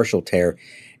least a partial tear.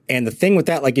 And the thing with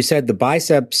that, like you said, the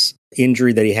biceps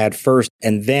injury that he had first,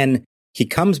 and then he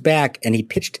comes back and he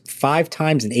pitched 5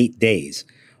 times in 8 days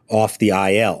off the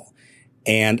IL.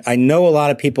 And I know a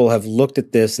lot of people have looked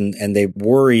at this and they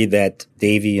worry that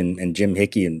Davey and Jim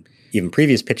Hickey and even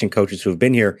previous pitching coaches who have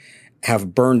been here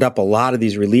have burned up a lot of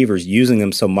these relievers using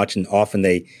them so much, and often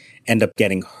they end up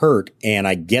getting hurt. And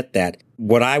I get that.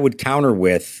 What I would counter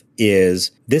with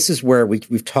is this is where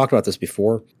we've talked about this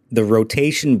before. The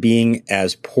rotation being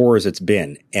as poor as it's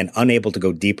been and unable to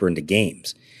go deeper into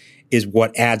games. is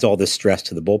what adds all this stress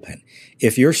to the bullpen.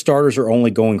 If your starters are only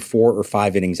going 4 or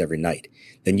 5 innings every night,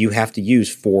 then you have to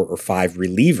use 4 or 5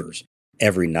 relievers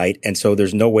every night. And so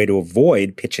there's no way to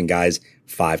avoid pitching guys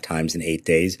 5 times in 8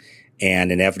 days.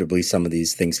 And inevitably, some of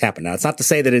these things happen. Now, it's not to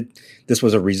say that this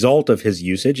was a result of his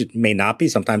usage. It may not be.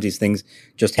 Sometimes these things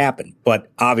just happen.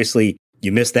 But obviously,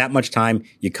 you miss that much time,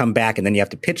 you come back, and then you have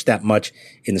to pitch that much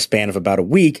in the span of about a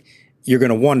week. You're going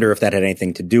to wonder if that had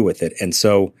anything to do with it. And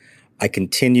so I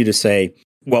continue to say,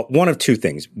 well, one of two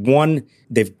things. One,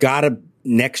 they've got to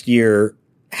next year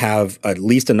have at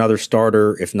least another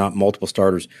starter, if not multiple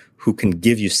starters, who can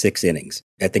give you 6 innings.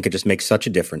 I think it just makes such a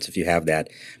difference if you have that.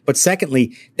 But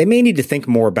secondly, they may need to think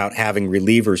more about having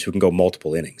relievers who can go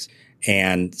multiple innings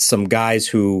and some guys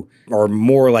who are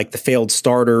more like the failed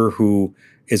starter who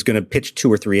is going to pitch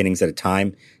 2 or 3 innings at a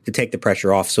time to take the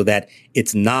pressure off so that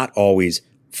it's not always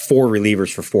 4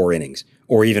 relievers for 4 innings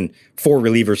or even 4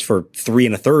 relievers for 3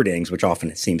 1/3 innings, which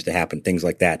often seems to happen, things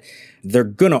like that. They're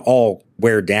going to all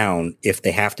wear down if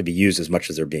they have to be used as much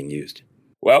as they're being used.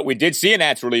 Well, we did see a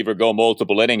Nats reliever go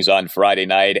multiple innings on Friday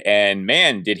night, and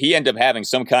man, did he end up having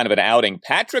some kind of an outing.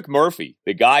 Patrick Murphy,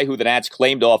 the guy who the Nats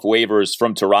claimed off waivers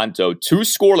from Toronto, 2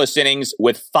 scoreless innings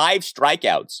with 5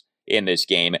 strikeouts in this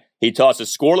game. He tossed a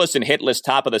scoreless and hitless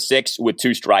top of the 6th with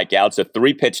 2 strikeouts, a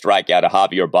 3-pitch strikeout of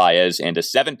Javier Baez, and a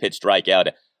 7-pitch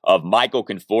strikeout of Michael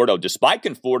Conforto, despite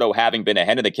Conforto having been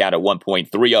ahead of the count at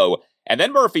 1.30. And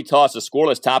then Murphy tossed a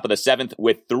scoreless top of the 7th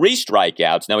with 3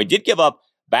 strikeouts. Now, he did give up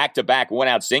back-to-back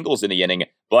one-out singles in the inning,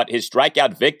 but his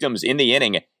strikeout victims in the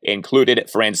inning included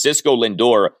Francisco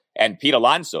Lindor and Pete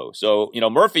Alonso. So,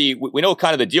 Murphy, we know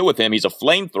kind of the deal with him. He's a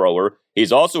flamethrower.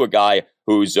 He's also a guy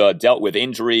who's dealt with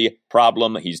injury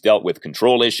problem. He's dealt with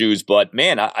control issues. But,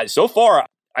 man, so far,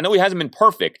 I know he hasn't been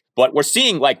perfect, but we're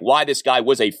seeing why this guy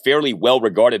was a fairly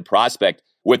well-regarded prospect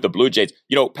with the Blue Jays.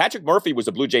 Patrick Murphy was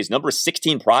the Blue Jays' number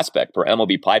 16 prospect per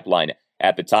MLB Pipeline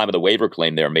at the time of the waiver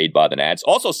claim there made by the Nats.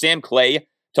 Also, Sam Clay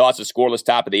tossed a scoreless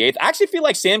top of the 8th. I actually feel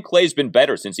like Sam Clay's been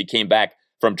better since he came back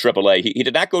from AAA. He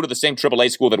did not go to the same AAA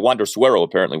school that Wander Suero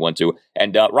apparently went to.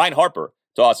 And Ryan Harper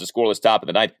tossed a scoreless top of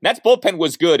the 9th. Nats bullpen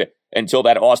was good until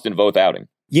that Austin Voth outing.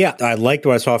 Yeah, I liked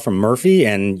what I saw from Murphy,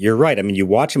 and you're right. I mean, you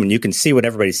watch him and you can see what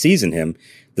everybody sees in him.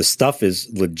 The stuff is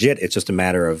legit. It's just a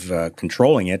matter of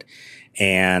controlling it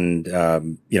and,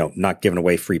 not giving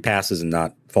away free passes and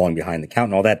not falling behind the count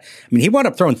and all that. I mean, he wound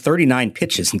up throwing 39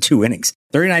 pitches in 2 innings.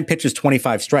 39 pitches,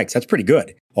 25 strikes. That's pretty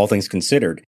good, all things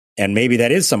considered. And maybe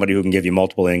that is somebody who can give you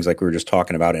multiple innings like we were just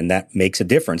talking about, and that makes a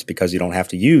difference because you don't have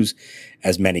to use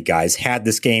as many guys. Had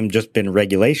this game just been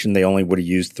regulation, they only would have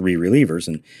used 3 relievers,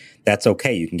 and that's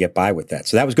okay. You can get by with that.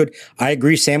 So that was good. I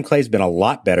agree, Sam Clay's been a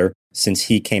lot better since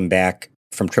he came back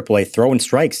from AAA. Throwing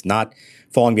strikes, not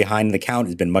falling behind the count,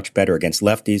 has been much better against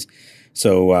lefties.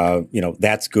 So,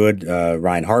 that's good.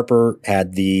 Ryan Harper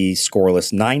had the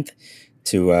scoreless 9th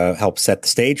to help set the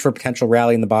stage for a potential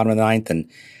rally in the bottom of the 9th, and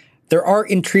there are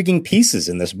intriguing pieces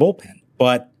in this bullpen,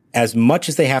 but as much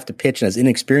as they have to pitch and as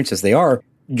inexperienced as they are,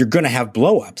 you're going to have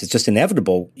blow-ups. It's just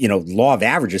inevitable. Law of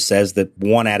averages says that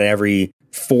 1 out of every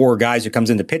 4 guys who comes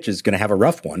into pitch is going to have a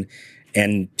rough one,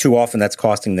 and too often that's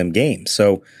costing them games.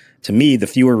 So to me, the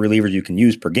fewer relievers you can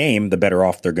use per game, the better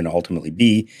off they're going to ultimately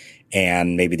be.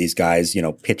 And maybe these guys,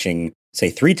 pitching, say,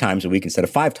 3 times a week instead of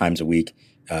 5 times a week,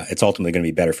 it's ultimately going to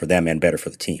be better for them and better for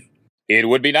the team. It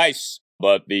would be nice.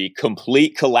 But the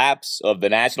complete collapse of the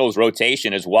Nationals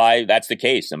rotation is why that's the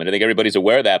case. I mean, I think everybody's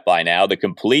aware of that by now. The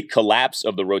complete collapse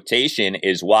of the rotation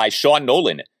is why Sean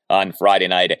Nolan on Friday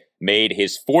night made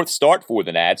his 4th start for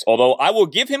the Nats. Although I will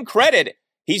give him credit,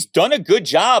 he's done a good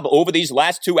job over these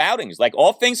last 2 outings.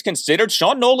 All things considered,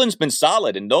 Sean Nolan's been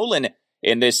solid. And Nolan,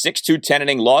 in this 6-2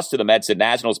 10-inning loss to the Mets at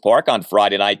Nationals Park on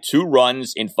Friday night, 2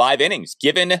 runs in 5 innings.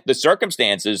 Given the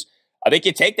circumstances, I think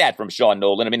you take that from Sean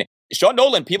Nolan. I mean, Sean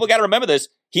Nolan, people got to remember this,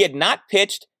 he had not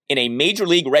pitched in a Major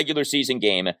League regular season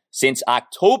game since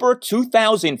October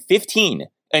 2015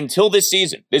 until this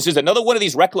season. This is another one of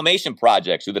these reclamation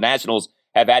projects who the Nationals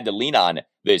have had to lean on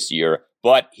this year.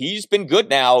 But he's been good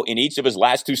now in each of his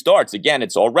last 2 starts. Again,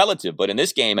 it's all relative. But in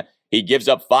this game, he gives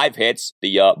up 5 hits,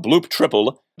 the bloop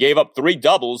triple, gave up 3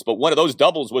 doubles, but one of those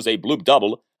doubles was a bloop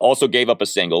double, also gave up a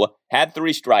single, had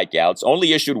 3 strikeouts,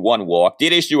 only issued 1 walk,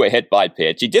 did issue a hit by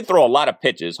pitch. He did throw a lot of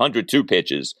pitches, 102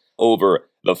 pitches over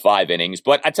the 5 innings.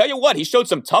 But I tell you what, he showed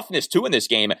some toughness too in this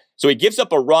game. So he gives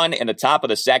up a run in the top of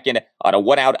the 2nd on a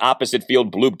 1-out opposite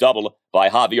field bloop double by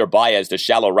Javier Baez to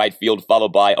shallow right field,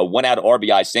 followed by a 1-out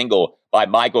RBI single by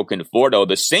Michael Conforto.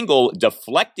 The single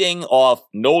deflecting off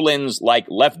Nolan's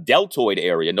left deltoid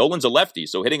area. Nolan's a lefty,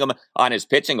 so hitting him on his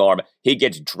pitching arm. He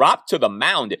gets dropped to the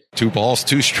mound. 2 balls,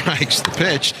 2 strikes. The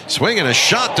pitch, swinging a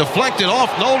shot, deflected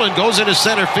off. Nolan goes into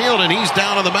center field, and he's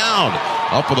down on the mound.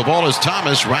 Up with the ball is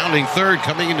Thomas, rounding third.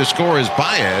 Coming in to score is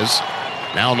Baez.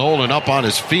 Now Nolan up on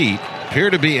his feet.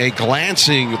 Appeared to be a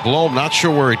glancing blow. I'm not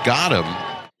sure where it got him.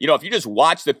 If you just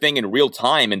watch the thing in real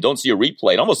time and don't see a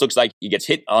replay, it almost looks like he gets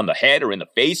hit on the head or in the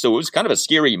face. So it was kind of a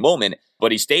scary moment,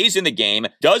 but he stays in the game,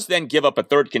 does then give up a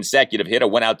third consecutive hit, a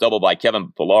one-out double by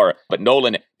Kevin Pillar. But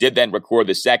Nolan did then record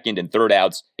the second and third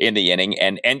outs in the inning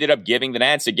and ended up giving the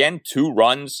Nats, again, 2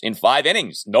 runs in 5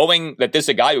 innings. Knowing that this is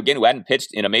a guy who hadn't pitched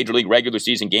in a Major League regular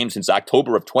season game since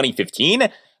October of 2015,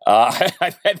 I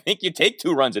think you take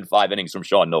 2 runs in 5 innings from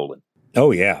Sean Nolan.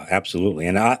 Oh, yeah, absolutely.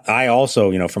 And I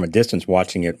also, from a distance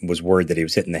watching it, was worried that he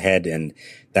was hitting the head. And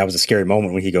that was a scary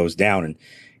moment when he goes down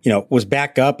and, was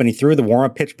back up and he threw the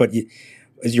warm-up pitch. But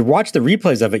as you watch the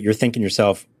replays of it, you're thinking to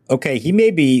yourself, okay, he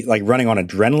may be running on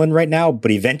adrenaline right now,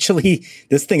 but eventually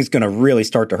this thing's going to really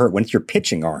start to hurt when it's your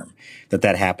pitching arm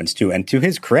that happens to. And to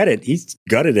his credit, he's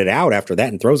gutted it out after that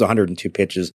and throws 102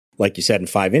 pitches, like you said, in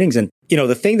 5 innings. And,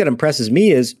 the thing that impresses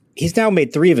me is he's now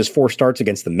made 3 of his 4 starts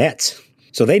against the Mets.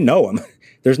 So they know him.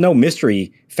 There's no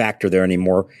mystery factor there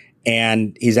anymore.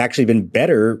 And he's actually been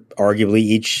better, arguably,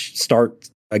 each start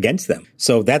against them.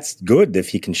 So that's good if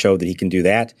he can show that he can do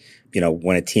that,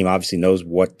 when a team obviously knows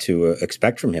what to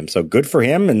expect from him. So good for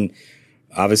him. And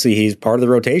obviously he's part of the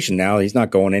rotation now. He's not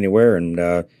going anywhere.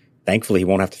 And thankfully he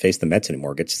won't have to face the Mets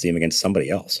anymore. Gets to see him against somebody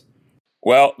else.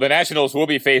 Well, the Nationals will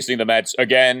be facing the Mets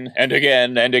again and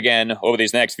again and again over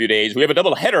these next few days. We have a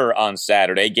doubleheader on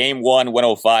Saturday. Game 1,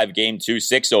 1:05. Game 2,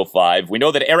 6:05. We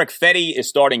know that Erick Fedde is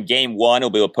starting Game 1.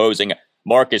 He'll be opposing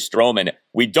Marcus Stroman.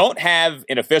 We don't have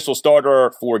an official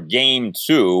starter for Game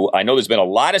 2. I know there's been a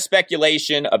lot of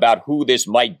speculation about who this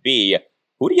might be.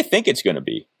 Who do you think it's going to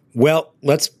be? Well,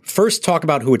 let's first talk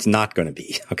about who it's not going to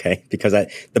be, okay? Because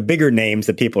the bigger names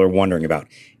that people are wondering about.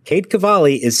 Cade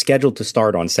Cavalli is scheduled to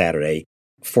start on Saturday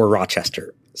for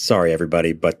Rochester. Sorry,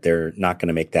 everybody, but they're not going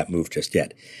to make that move just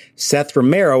yet. Seth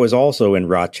Romero is also in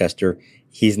Rochester.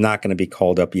 He's not going to be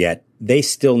called up yet. They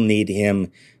still need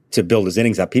him to build his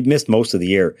innings up. He missed most of the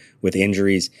year with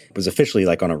injuries, was officially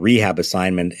on a rehab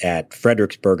assignment at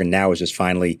Fredericksburg, and now is just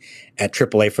finally at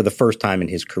AAA for the first time in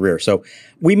his career. So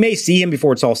we may see him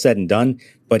before it's all said and done,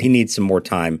 but he needs some more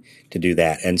time to do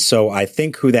that. And so I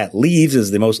think who that leaves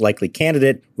as the most likely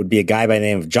candidate would be a guy by the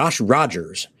name of Josh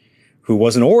Rogers, who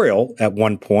was an Oriole at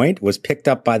one point, was picked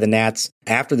up by the Nats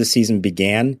after the season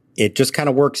began. It just kind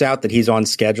of works out that he's on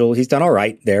schedule. He's done all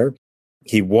right there.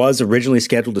 He was originally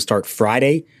scheduled to start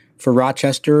Friday for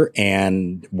Rochester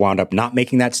and wound up not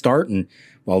making that start. And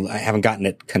well, I haven't gotten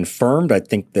it confirmed. I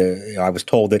think I was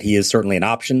told that he is certainly an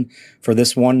option for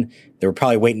this one. They were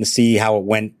probably waiting to see how it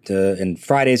went in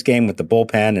Friday's game with the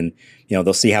bullpen, and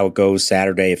they'll see how it goes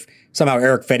Saturday. If somehow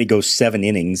Erick Fedde goes 7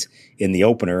 innings in the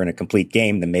opener in a complete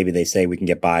game, then maybe they say we can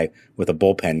get by with a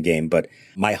bullpen game. But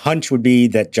my hunch would be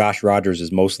that Josh Rogers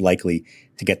is most likely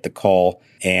to get the call,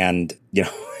 and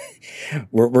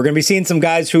we're going to be seeing some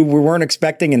guys who we weren't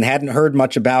expecting and hadn't heard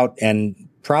much about, and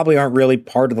probably aren't really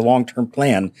part of the long-term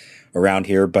plan around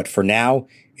here. But for now,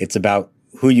 it's about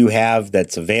who you have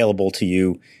that's available to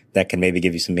you that can maybe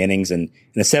give you some innings. And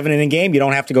in a 7-inning game, you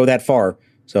don't have to go that far.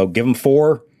 So give them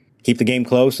 4, keep the game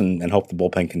close, and hope the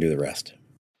bullpen can do the rest.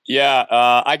 Yeah,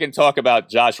 I can talk about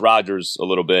Josh Rogers a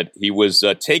little bit. He was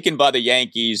taken by the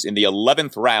Yankees in the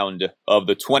 11th round of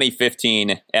the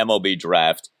 2015 MLB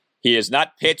draft. He has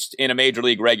not pitched in a Major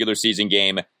League regular season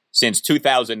game since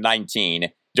 2019.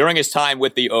 During his time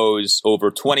with the O's, over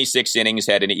 26 innings,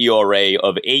 had an ERA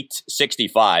of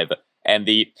 8.65, and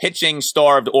the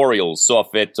pitching-starved Orioles saw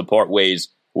fit to part ways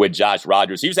with Josh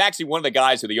Rogers. He was actually one of the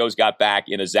guys who the O's got back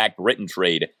in a Zach Britton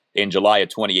trade in July of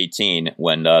 2018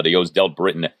 when the O's dealt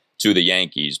Britton to the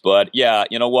Yankees. But yeah,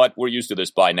 you know what? We're used to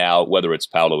this by now, whether it's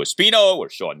Paolo Espino or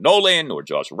Sean Nolan or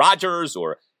Josh Rogers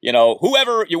or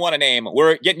whoever you want to name.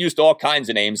 We're getting used to all kinds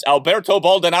of names. Alberto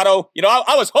Baldonado.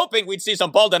 I was hoping we'd see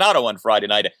some Baldonado on Friday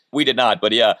night. We did not.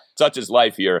 But yeah, such is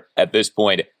life here at this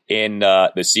point in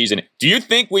the season. Do you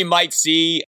think we might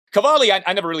see Cavalli?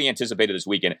 I never really anticipated this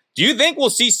weekend. Do you think we'll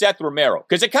see Seth Romero?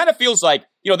 Because it kind of feels like,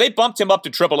 they bumped him up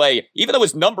to AAA, even though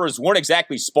his numbers weren't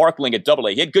exactly sparkling at AA.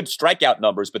 He had good strikeout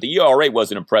numbers, but the ERA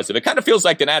wasn't impressive. It kind of feels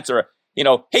like the Nats are,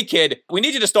 hey, kid, we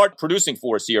need you to start producing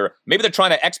for us here. Maybe they're trying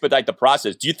to expedite the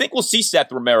process. Do you think we'll see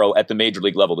Seth Romero at the Major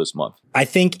League level this month? I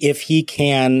think if he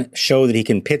can show that he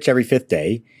can pitch every 5th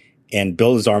day and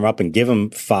build his arm up and give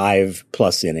him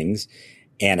 5+ innings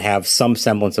and have some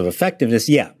semblance of effectiveness,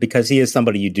 yeah, because he is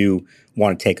somebody you do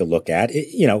want to take a look at.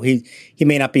 He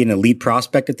may not be an elite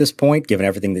prospect at this point, given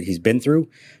everything that he's been through,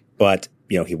 but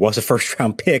he was a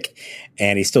first-round pick,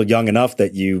 and he's still young enough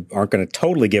that you aren't going to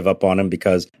totally give up on him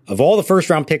because of all the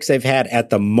first-round picks they've had at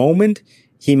the moment,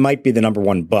 he might be the number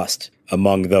one bust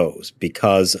among those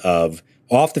because of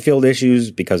off-the-field issues,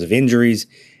 because of injuries,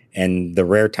 and the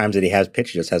rare times that he has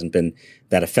pitched just hasn't been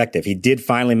that effective. He did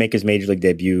finally make his major league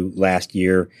debut last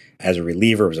year as a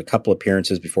reliever. It was a couple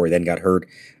appearances before he then got hurt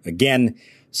again.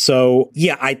 So,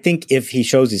 yeah, I think if he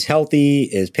shows he's healthy,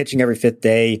 is pitching every fifth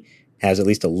day, has at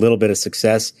least a little bit of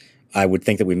success, I would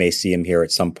think that we may see him here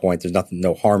at some point. There's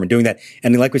no harm in doing that.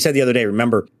 And like we said the other day,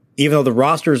 remember, even though the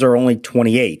rosters are only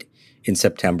 28 in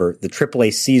September, the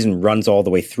AAA season runs all the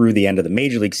way through the end of the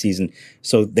Major League season,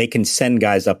 so they can send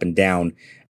guys up and down.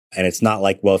 And it's not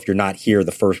like, well, if you're not here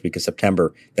the first week of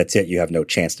September, that's it. You have no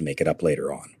chance to make it up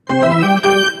later on.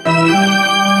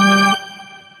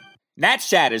 Nats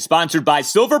Chat is sponsored by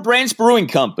Silver Branch Brewing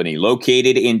Company,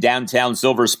 located in downtown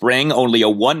Silver Spring, only a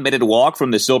 1-minute walk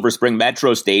from the Silver Spring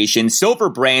Metro station. Silver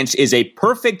Branch is a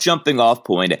perfect jumping-off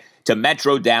point to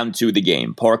Metro down to the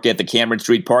game. Park at the Cameron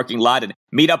Street parking lot and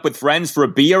meet up with friends for a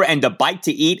beer and a bite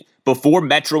to eat before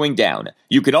metroing down.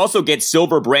 You can also get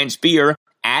Silver Branch beer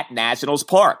at Nationals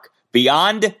Park.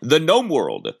 Beyond the Gnome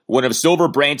World, one of Silver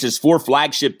Branch's 4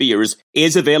 flagship beers,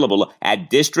 is available at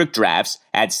District Drafts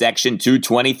at Section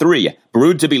 223.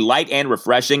 Brewed to be light and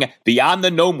refreshing, Beyond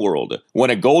the Gnome World won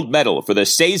a gold medal for the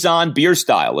Saison beer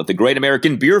style at the Great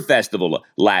American Beer Festival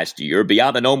last year.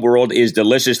 Beyond the Gnome World is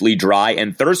deliciously dry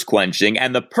and thirst-quenching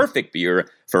and the perfect beer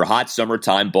for hot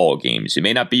summertime ball games. You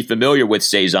may not be familiar with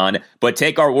Saison, but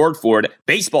take our word for it,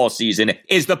 baseball season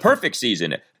is the perfect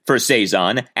season for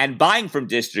Saison, and buying from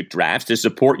District Drafts to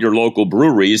support your local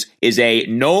breweries is a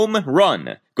gnome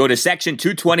run. Go to Section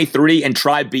 223 and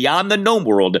try Beyond the Gnome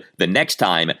World the next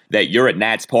time that you're at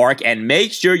Nats Park, and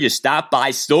make sure you stop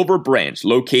by Silver Branch,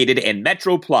 located in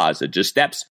Metro Plaza, just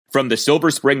steps from the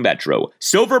Silver Spring Metro.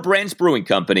 Silver Branch Brewing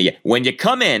Company, when you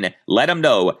come in, let them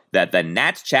know that the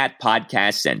Nats Chat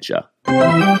podcast sent you.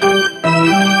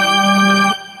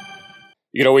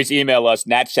 You can always email us,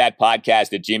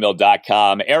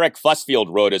 natchatpodcast@gmail.com. Eric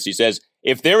Fussfield wrote us. He says,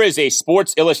 if there is a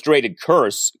Sports Illustrated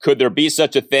curse, could there be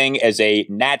such a thing as a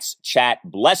Nats Chat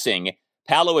blessing?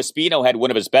 Paolo Espino had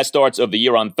one of his best starts of the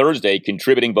year on Thursday,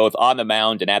 contributing both on the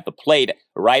mound and at the plate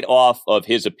right off of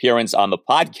his appearance on the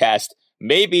podcast.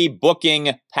 Maybe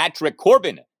booking Patrick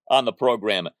Corbin on the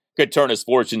program could turn his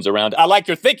fortunes around. I like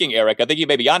your thinking, Eric. I think you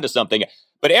may be onto something.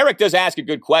 But Eric does ask a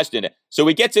good question. So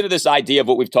he gets into this idea of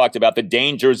what we've talked about, the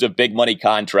dangers of big money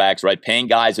contracts, right? Paying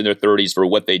guys in their 30s for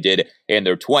what they did in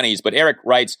their 20s. But Eric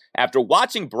writes, after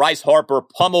watching Bryce Harper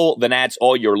pummel the Nats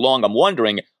all year long, I'm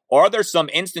wondering, are there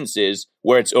some instances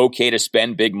where it's okay to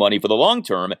spend big money for the long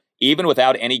term, even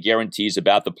without any guarantees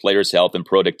about the player's health and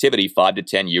productivity 5 to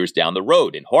 10 years down the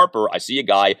road? In Harper, I see a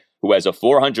guy who has a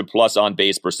 400-plus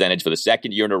on-base percentage for the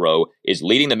second year in a row, is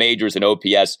leading the majors in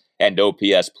OPS and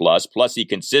OPS+. Plus, he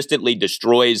consistently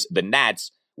destroys the Nats,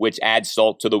 which adds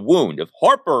salt to the wound. If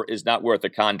Harper is not worth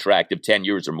a contract of 10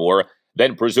 years or more,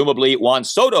 then presumably Juan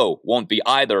Soto won't be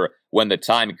either when the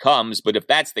time comes. But if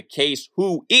that's the case,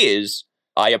 who is?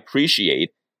 I appreciate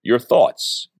your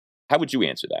thoughts. How would you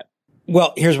answer that?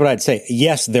 Well, here's what I'd say.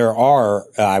 Yes, there are,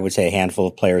 I would say, a handful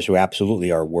of players who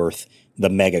absolutely are worth the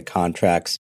mega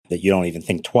contracts that you don't even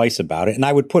think twice about it. And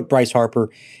I would put Bryce Harper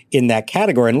in that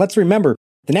category. And let's remember,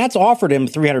 the Nats offered him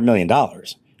 $300 million,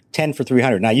 10 for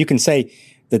 $300. Now, you can say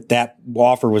that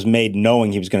offer was made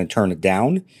knowing he was going to turn it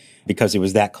down because he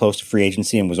was that close to free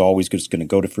agency and was always just going to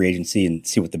go to free agency and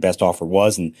see what the best offer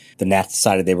was. And the Nats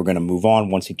decided they were going to move on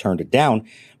once he turned it down.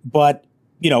 But,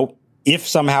 if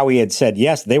somehow he had said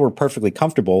yes, they were perfectly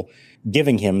comfortable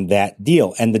giving him that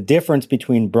deal. And the difference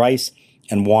between Bryce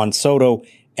and Juan Soto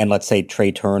and let's say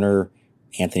Trey Turner,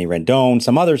 Anthony Rendon,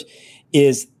 some others,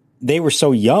 is they were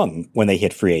so young when they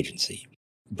hit free agency.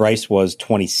 Bryce was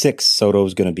 26,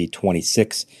 Soto's going to be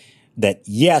 26, that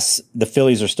yes, the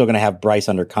Phillies are still going to have Bryce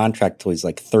under contract till he's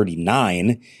like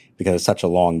 39 because it's such a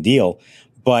long deal.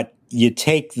 But you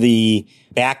take the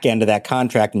back end of that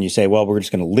contract and you say, well, we're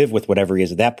just going to live with whatever he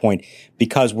is at that point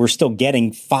because we're still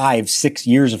getting 5-6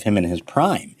 years of him in his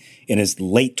prime, in his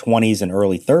late 20s and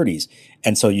early 30s.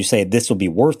 And so you say this will be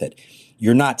worth it.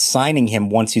 You're not signing him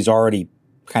once he's already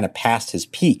kind of past his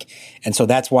peak. And so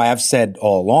that's why I've said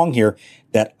all along here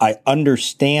that I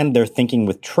understand their thinking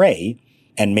with Trey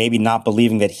and maybe not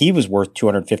believing that he was worth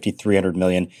 $250, $300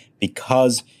 million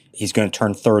because he's going to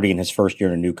turn 30 in his first year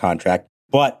in a new contract.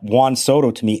 But Juan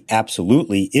Soto, to me,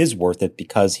 absolutely is worth it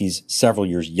because he's several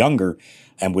years younger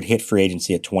and would hit free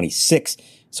agency at 26.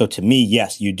 So to me,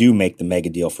 yes, you do make the mega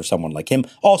deal for someone like him.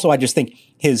 Also, I just think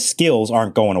his skills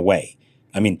aren't going away.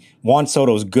 I mean, Juan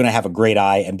Soto is going to have a great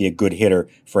eye and be a good hitter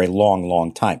for a long,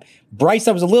 long time. Bryce,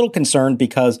 I was a little concerned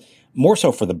because more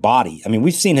so for the body. I mean,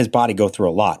 we've seen his body go through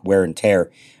a lot, wear and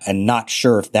tear, and not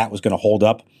sure if that was going to hold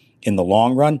up in the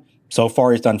long run. So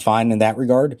far, he's done fine in that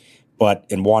regard. But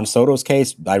in Juan Soto's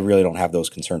case, I really don't have those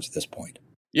concerns at this point.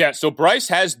 Yeah, so Bryce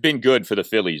has been good for the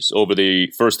Phillies over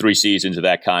the first 3 seasons of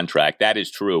that contract. That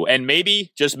is true. And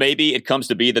maybe, just maybe, it comes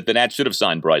to be that the Nats should have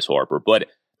signed Bryce Harper. But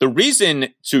the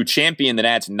reason to champion the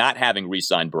Nats not having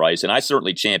re-signed Bryce, and I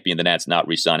certainly champion the Nats not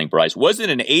re-signing Bryce,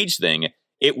 wasn't an age thing.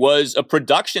 It was a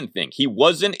production thing. He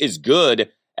wasn't as good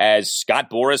as Scott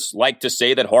Boras liked to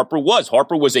say that Harper was.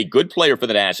 Harper was a good player for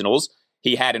the Nationals.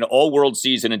 He had an all-world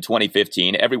season in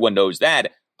 2015. Everyone knows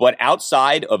that. But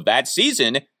outside of that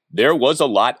season, there was a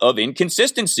lot of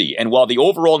inconsistency. And while the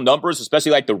overall numbers,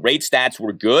 especially like the rate stats,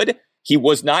 were good, he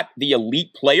was not the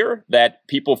elite player that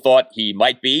people thought he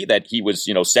might be, that he was,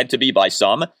 said to be by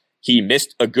some. He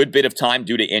missed a good bit of time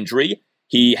due to injury.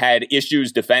 He had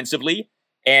issues defensively.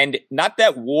 And not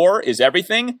that WAR is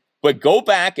everything, but go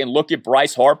back and look at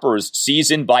Bryce Harper's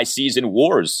season-by-season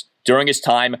WARs during his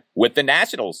time with the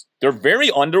Nationals. They're very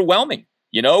underwhelming.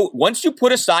 Once you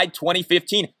put aside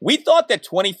 2015, we thought that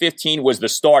 2015 was the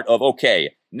start of,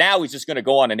 okay, now he's just going to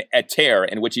go on a tear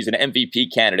in which he's an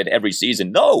MVP candidate every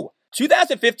season. No,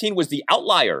 2015 was the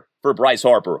outlier for Bryce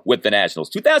Harper with the Nationals.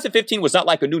 2015 was not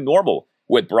like a new normal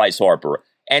with Bryce Harper.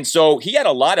 And so he had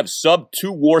a lot of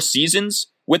sub-2 WAR seasons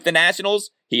with the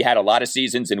Nationals. He had a lot of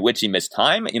seasons in which he missed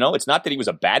time. It's not that he was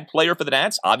a bad player for the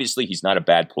Nats. Obviously, he's not a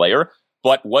bad player.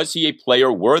 But was he a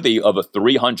player worthy of a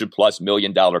 $300+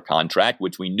 million contract,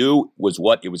 which we knew was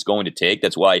what it was going to take?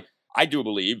 That's why I do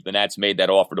believe the Nats made that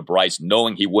offer to Bryce,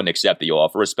 knowing he wouldn't accept the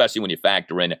offer, especially when you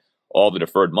factor in all the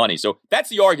deferred money. So that's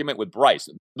the argument with Bryce.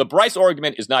 The Bryce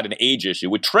argument is not an age issue.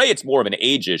 With Trey, it's more of an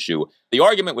age issue. The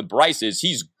argument with Bryce is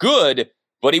he's good,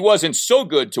 but he wasn't so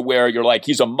good to where you're like,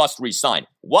 he's a must re-sign.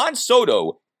 Juan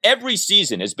Soto, every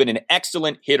season, has been an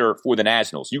excellent hitter for the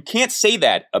Nationals. You can't say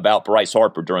that about Bryce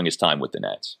Harper during his time with the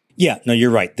Nats. Yeah, no, you're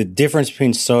right. The difference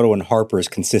between Soto and Harper is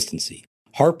consistency.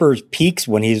 Harper's peaks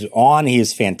when he's on, he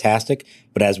is fantastic.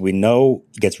 But as we know,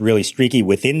 he gets really streaky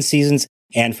within seasons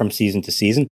and from season to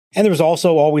season. And there's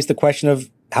also always the question of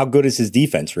how good is his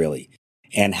defense really?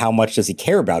 And how much does he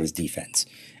care about his defense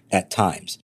at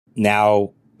times?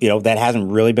 Now, that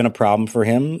hasn't really been a problem for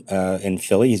him in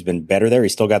Philly. He's been better there.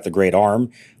 He's still got the great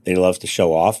arm that he loves to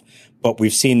show off. But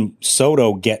we've seen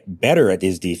Soto get better at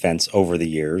his defense over the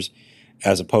years,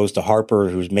 as opposed to Harper,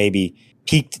 who's maybe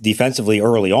peaked defensively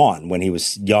early on when he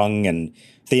was young and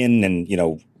thin and,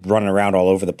 running around all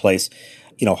over the place.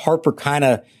 Harper kind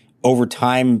of over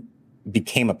time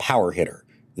became a power hitter.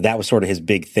 That was sort of his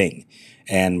big thing.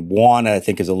 And Juan, I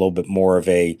think, is a little bit more of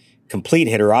a complete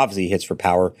hitter. Obviously, he hits for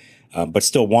power, but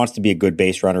still wants to be a good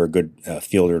base runner, a good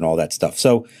fielder, and all that stuff.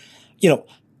 So,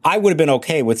 I would have been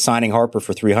okay with signing Harper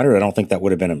for $300. I don't think that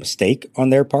would have been a mistake on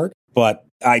their part. But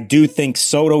I do think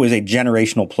Soto is a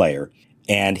generational player,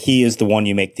 and he is the one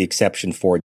you make the exception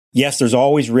for. Yes, there's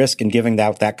always risk in giving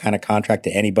out that kind of contract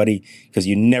to anybody because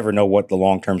you never know what the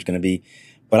long term is going to be.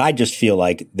 But I just feel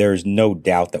like there's no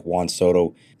doubt that Juan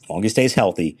Soto, as long as he stays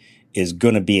healthy, is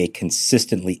going to be a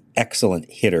consistently excellent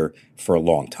hitter for a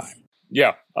long time.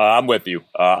 Yeah, I'm with you.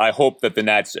 I hope that the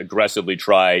Nats aggressively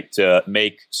try to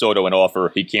make Soto an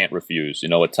offer he can't refuse. A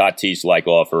Tatis-like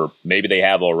offer. Maybe they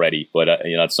have already, but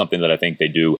it's something that I think they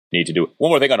do need to do.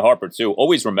 One more thing on Harper, too.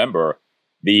 Always remember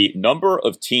the number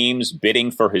of teams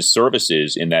bidding for his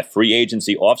services in that free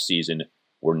agency offseason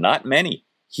were not many.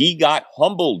 He got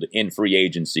humbled in free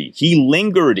agency. He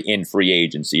lingered in free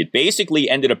agency. It basically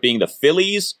ended up being the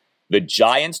Phillies, the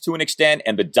Giants to an extent,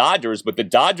 and the Dodgers, but the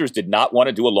Dodgers did not want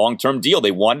to do a long-term deal.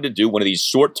 They wanted to do one of these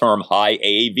short-term high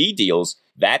AAV deals.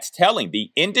 That's telling. The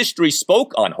industry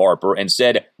spoke on Harper and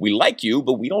said, we like you,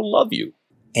 but we don't love you.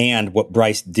 And what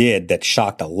Bryce did that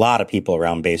shocked a lot of people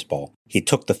around baseball, he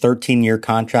took the 13-year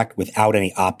contract without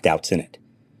any opt-outs in it.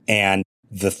 And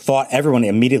the thought, everyone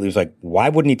immediately was like, why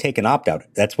wouldn't he take an opt-out?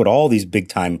 That's what all these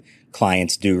big-time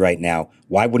clients do right now.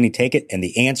 Why wouldn't he take it? And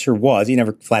the answer was, he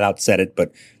never flat out said it,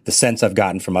 but the sense I've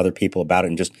gotten from other people about it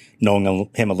and just knowing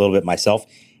him a little bit myself,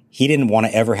 he didn't want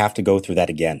to ever have to go through that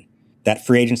again. That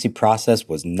free agency process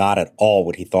was not at all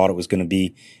what he thought it was going to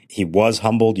be. He was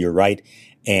humbled, you're right.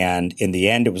 And in the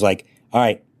end, it was like, all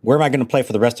right, where am I going to play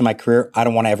for the rest of my career? I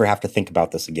don't want to ever have to think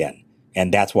about this again.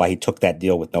 And that's why he took that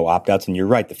deal with no opt-outs. And you're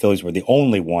right, the Phillies were the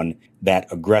only one that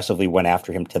aggressively went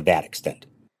after him to that extent.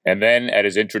 And then at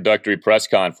his introductory press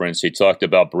conference, he talked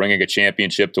about bringing a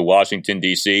championship to Washington,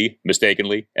 D.C.,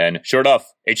 mistakenly. And sure enough,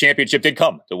 a championship did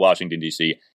come to Washington,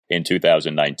 D.C. in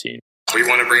 2019. We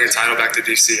want to bring a title back to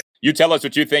D.C. You tell us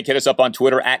what you think. Hit us up on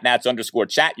Twitter at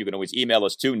Nats_chat. You can always email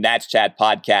us to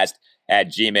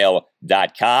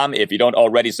natschatpodcast@gmail.com. If you don't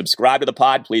already subscribe to the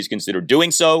pod, please consider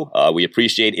doing so. We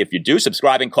appreciate if you do.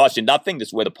 Subscribing costs you nothing.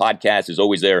 This way the podcast is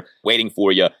always there waiting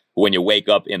for you when you wake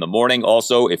up in the morning.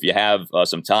 Also, if you have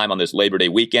some time on this Labor Day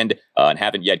weekend and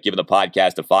haven't yet given the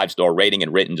podcast a 5-star rating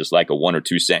and written just like a 1 or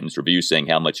 2 sentence review saying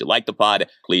how much you like the pod,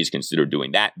 please consider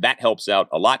doing that. That helps out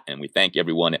a lot, and we thank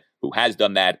everyone who has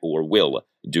done that or will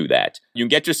do that. You can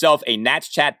get yourself a Nats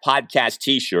Chat podcast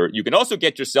t-shirt. You can also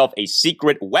get yourself a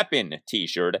Secret Weapon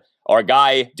t-shirt. Our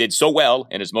guy did so well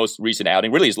in his most recent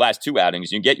outing, really his last 2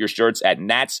 outings. You can get your shirts at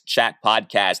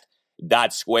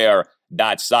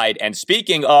natschatpodcast.square.site. And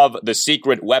speaking of the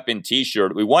Secret Weapon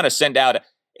t-shirt, we want to send out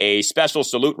a special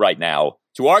salute right now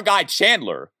to our guy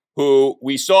Chandler, who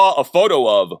we saw a photo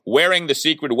of wearing the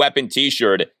Secret Weapon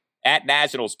t-shirt at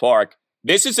Nationals Park.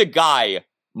 This is a guy,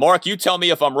 Mark, you tell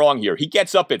me if I'm wrong here. He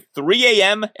gets up at 3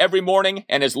 a.m. every morning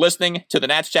and is listening to the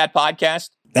Nats Chat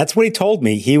podcast. That's what he told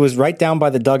me. He was right down by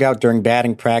the dugout during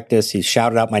batting practice. He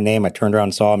shouted out my name. I turned around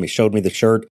and saw him. He showed me the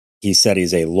shirt. He said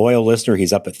he's a loyal listener.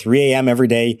 He's up at 3 a.m. every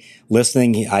day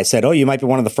listening. I said, oh, you might be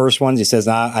one of the first ones. He says,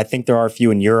 I think there are a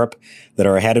few in Europe that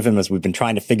are ahead of him as we've been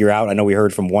trying to figure out. I know we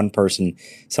heard from one person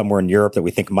somewhere in Europe that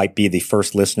we think might be the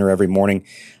first listener every morning.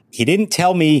 He didn't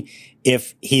tell me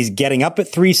if he's getting up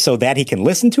at 3 so that he can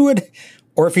listen to it,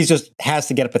 or if he just has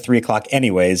to get up at 3 o'clock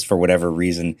anyways for whatever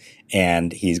reason,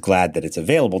 and he's glad that it's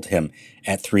available to him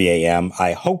at 3 a.m.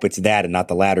 I hope it's that and not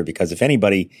the latter, because if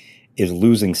anybody is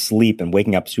losing sleep and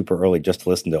waking up super early just to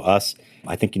listen to us,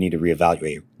 I think you need to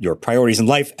reevaluate your priorities in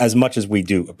life as much as we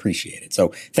do appreciate it.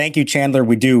 So thank you, Chandler.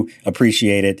 We do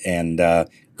appreciate it, and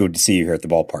good to see you here at the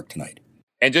ballpark tonight.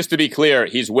 And just to be clear,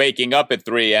 he's waking up at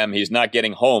 3 a.m. He's not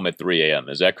getting home at 3 a.m.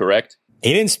 Is that correct?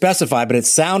 He didn't specify, but it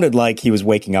sounded like he was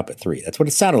waking up at 3. That's what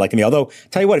it sounded like to me. Although,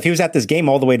 tell you what, if he was at this game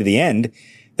all the way to the end,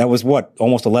 that was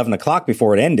almost 11 o'clock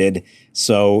before it ended.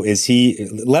 So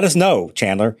let us know,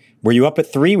 Chandler. Were you up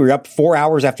at 3? Were you up 4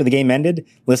 hours after the game ended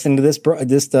listening to this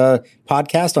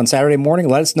podcast on Saturday morning?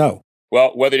 Let us know.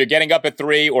 Well, whether you're getting up at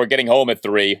 3 or getting home at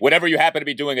 3, whatever you happen to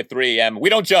be doing at 3 a.m., we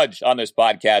don't judge on this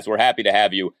podcast. We're happy to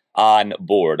have you on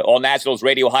board. All Nationals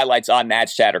radio highlights on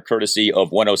Nats Chat are courtesy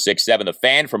of 106.7 The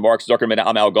Fan. For Mark Zuckerman,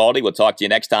 I'm Al Galdi. We'll talk to you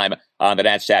next time on the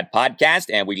Nats Chat podcast,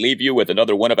 and we leave you with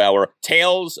another one of our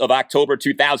tales of October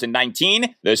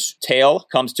 2019. This tale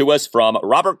comes to us from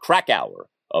Robert Krakauer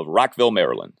of Rockville,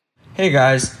 Maryland. Hey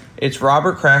guys, it's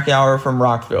Robert Krakauer from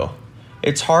Rockville.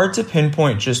 It's hard to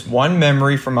pinpoint just one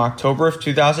memory from October of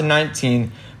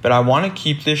 2019, but I want to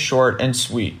keep this short and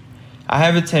sweet. I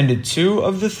have attended 2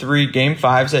 of the 3 Game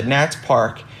 5s at Nats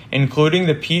Park, including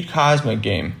the Pete Kozma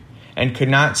game, and could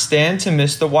not stand to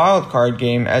miss the wild card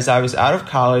game as I was out of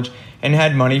college and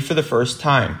had money for the first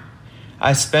time.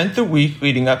 I spent the week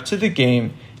leading up to the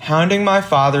game hounding my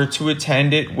father to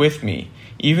attend it with me,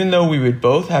 even though we would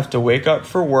both have to wake up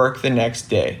for work the next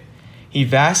day. He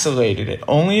vacillated and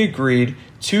only agreed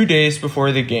 2 days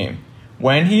before the game.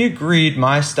 When he agreed,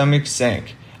 my stomach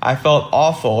sank. I felt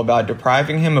awful about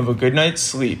depriving him of a good night's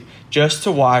sleep just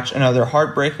to watch another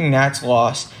heartbreaking Nats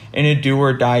loss in a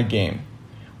do-or-die game.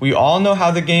 We all know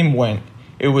how the game went.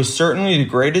 It was certainly the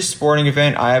greatest sporting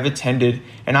event I have attended,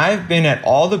 and I have been at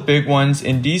all the big ones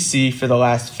in DC for the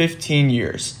last 15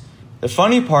 years. The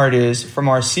funny part is, from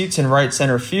our seats in right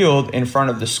center field in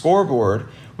front of the scoreboard,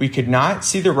 we could not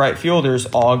see the right fielders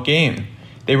all game.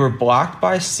 They were blocked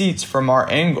by seats from our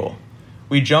angle.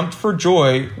 We jumped for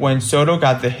joy when Soto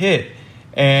got the hit,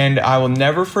 and I will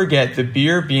never forget the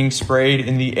beer being sprayed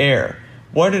in the air.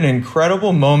 What an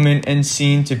incredible moment and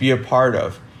scene to be a part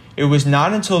of. It was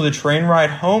not until the train ride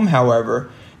home, however,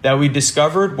 that we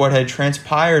discovered what had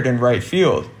transpired in right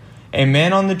field. A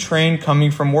man on the train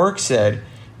coming from work said,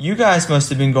 "You guys must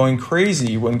have been going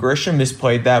crazy when Grisham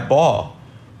misplayed that ball."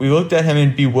 We looked at him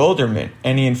in bewilderment,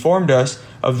 and he informed us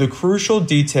of the crucial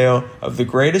detail of the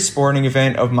greatest sporting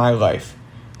event of my life.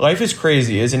 Life is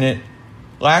crazy, isn't it?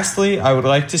 Lastly, I would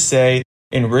like to say,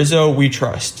 in Rizzo, we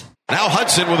trust. Now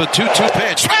Hudson with a 2-2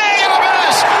 pitch. Swing and a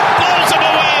miss! Blows him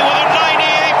away with a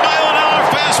 98-mile-an-hour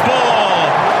fastball.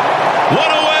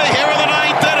 One away here in the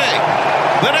 9th inning.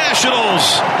 The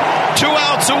Nationals, 2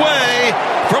 outs away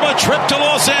from a trip to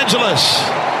Los Angeles.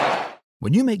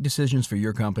 When you make decisions for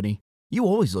your company, you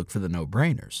always look for the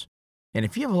no-brainers. And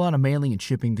if you have a lot of mailing and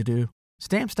shipping to do,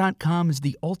 Stamps.com is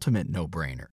the ultimate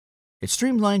no-brainer. It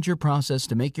streamlines your process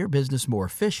to make your business more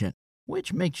efficient,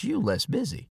 which makes you less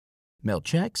busy. Mail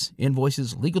checks,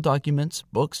 invoices, legal documents,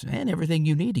 books, and everything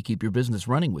you need to keep your business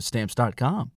running with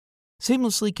Stamps.com.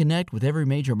 Seamlessly connect with every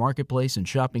major marketplace and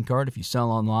shopping cart if you sell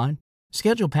online.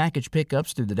 Schedule package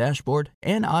pickups through the dashboard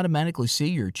and automatically see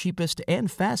your cheapest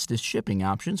and fastest shipping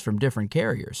options from different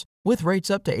carriers, with rates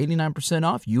up to 89%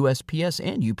 off USPS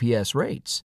and UPS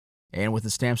rates. And with the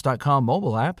Stamps.com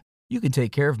mobile app, you can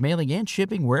take care of mailing and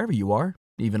shipping wherever you are,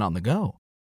 even on the go.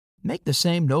 Make the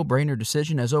same no-brainer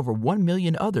decision as over 1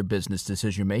 million other business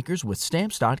decision makers with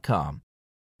Stamps.com.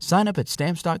 Sign up at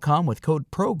Stamps.com with code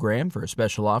PROGRAM for a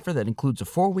special offer that includes a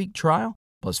 4-week trial,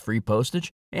 plus free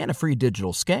postage and a free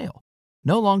digital scale.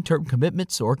 No long-term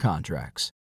commitments or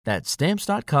contracts. That's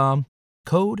Stamps.com,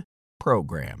 code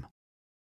PROGRAM.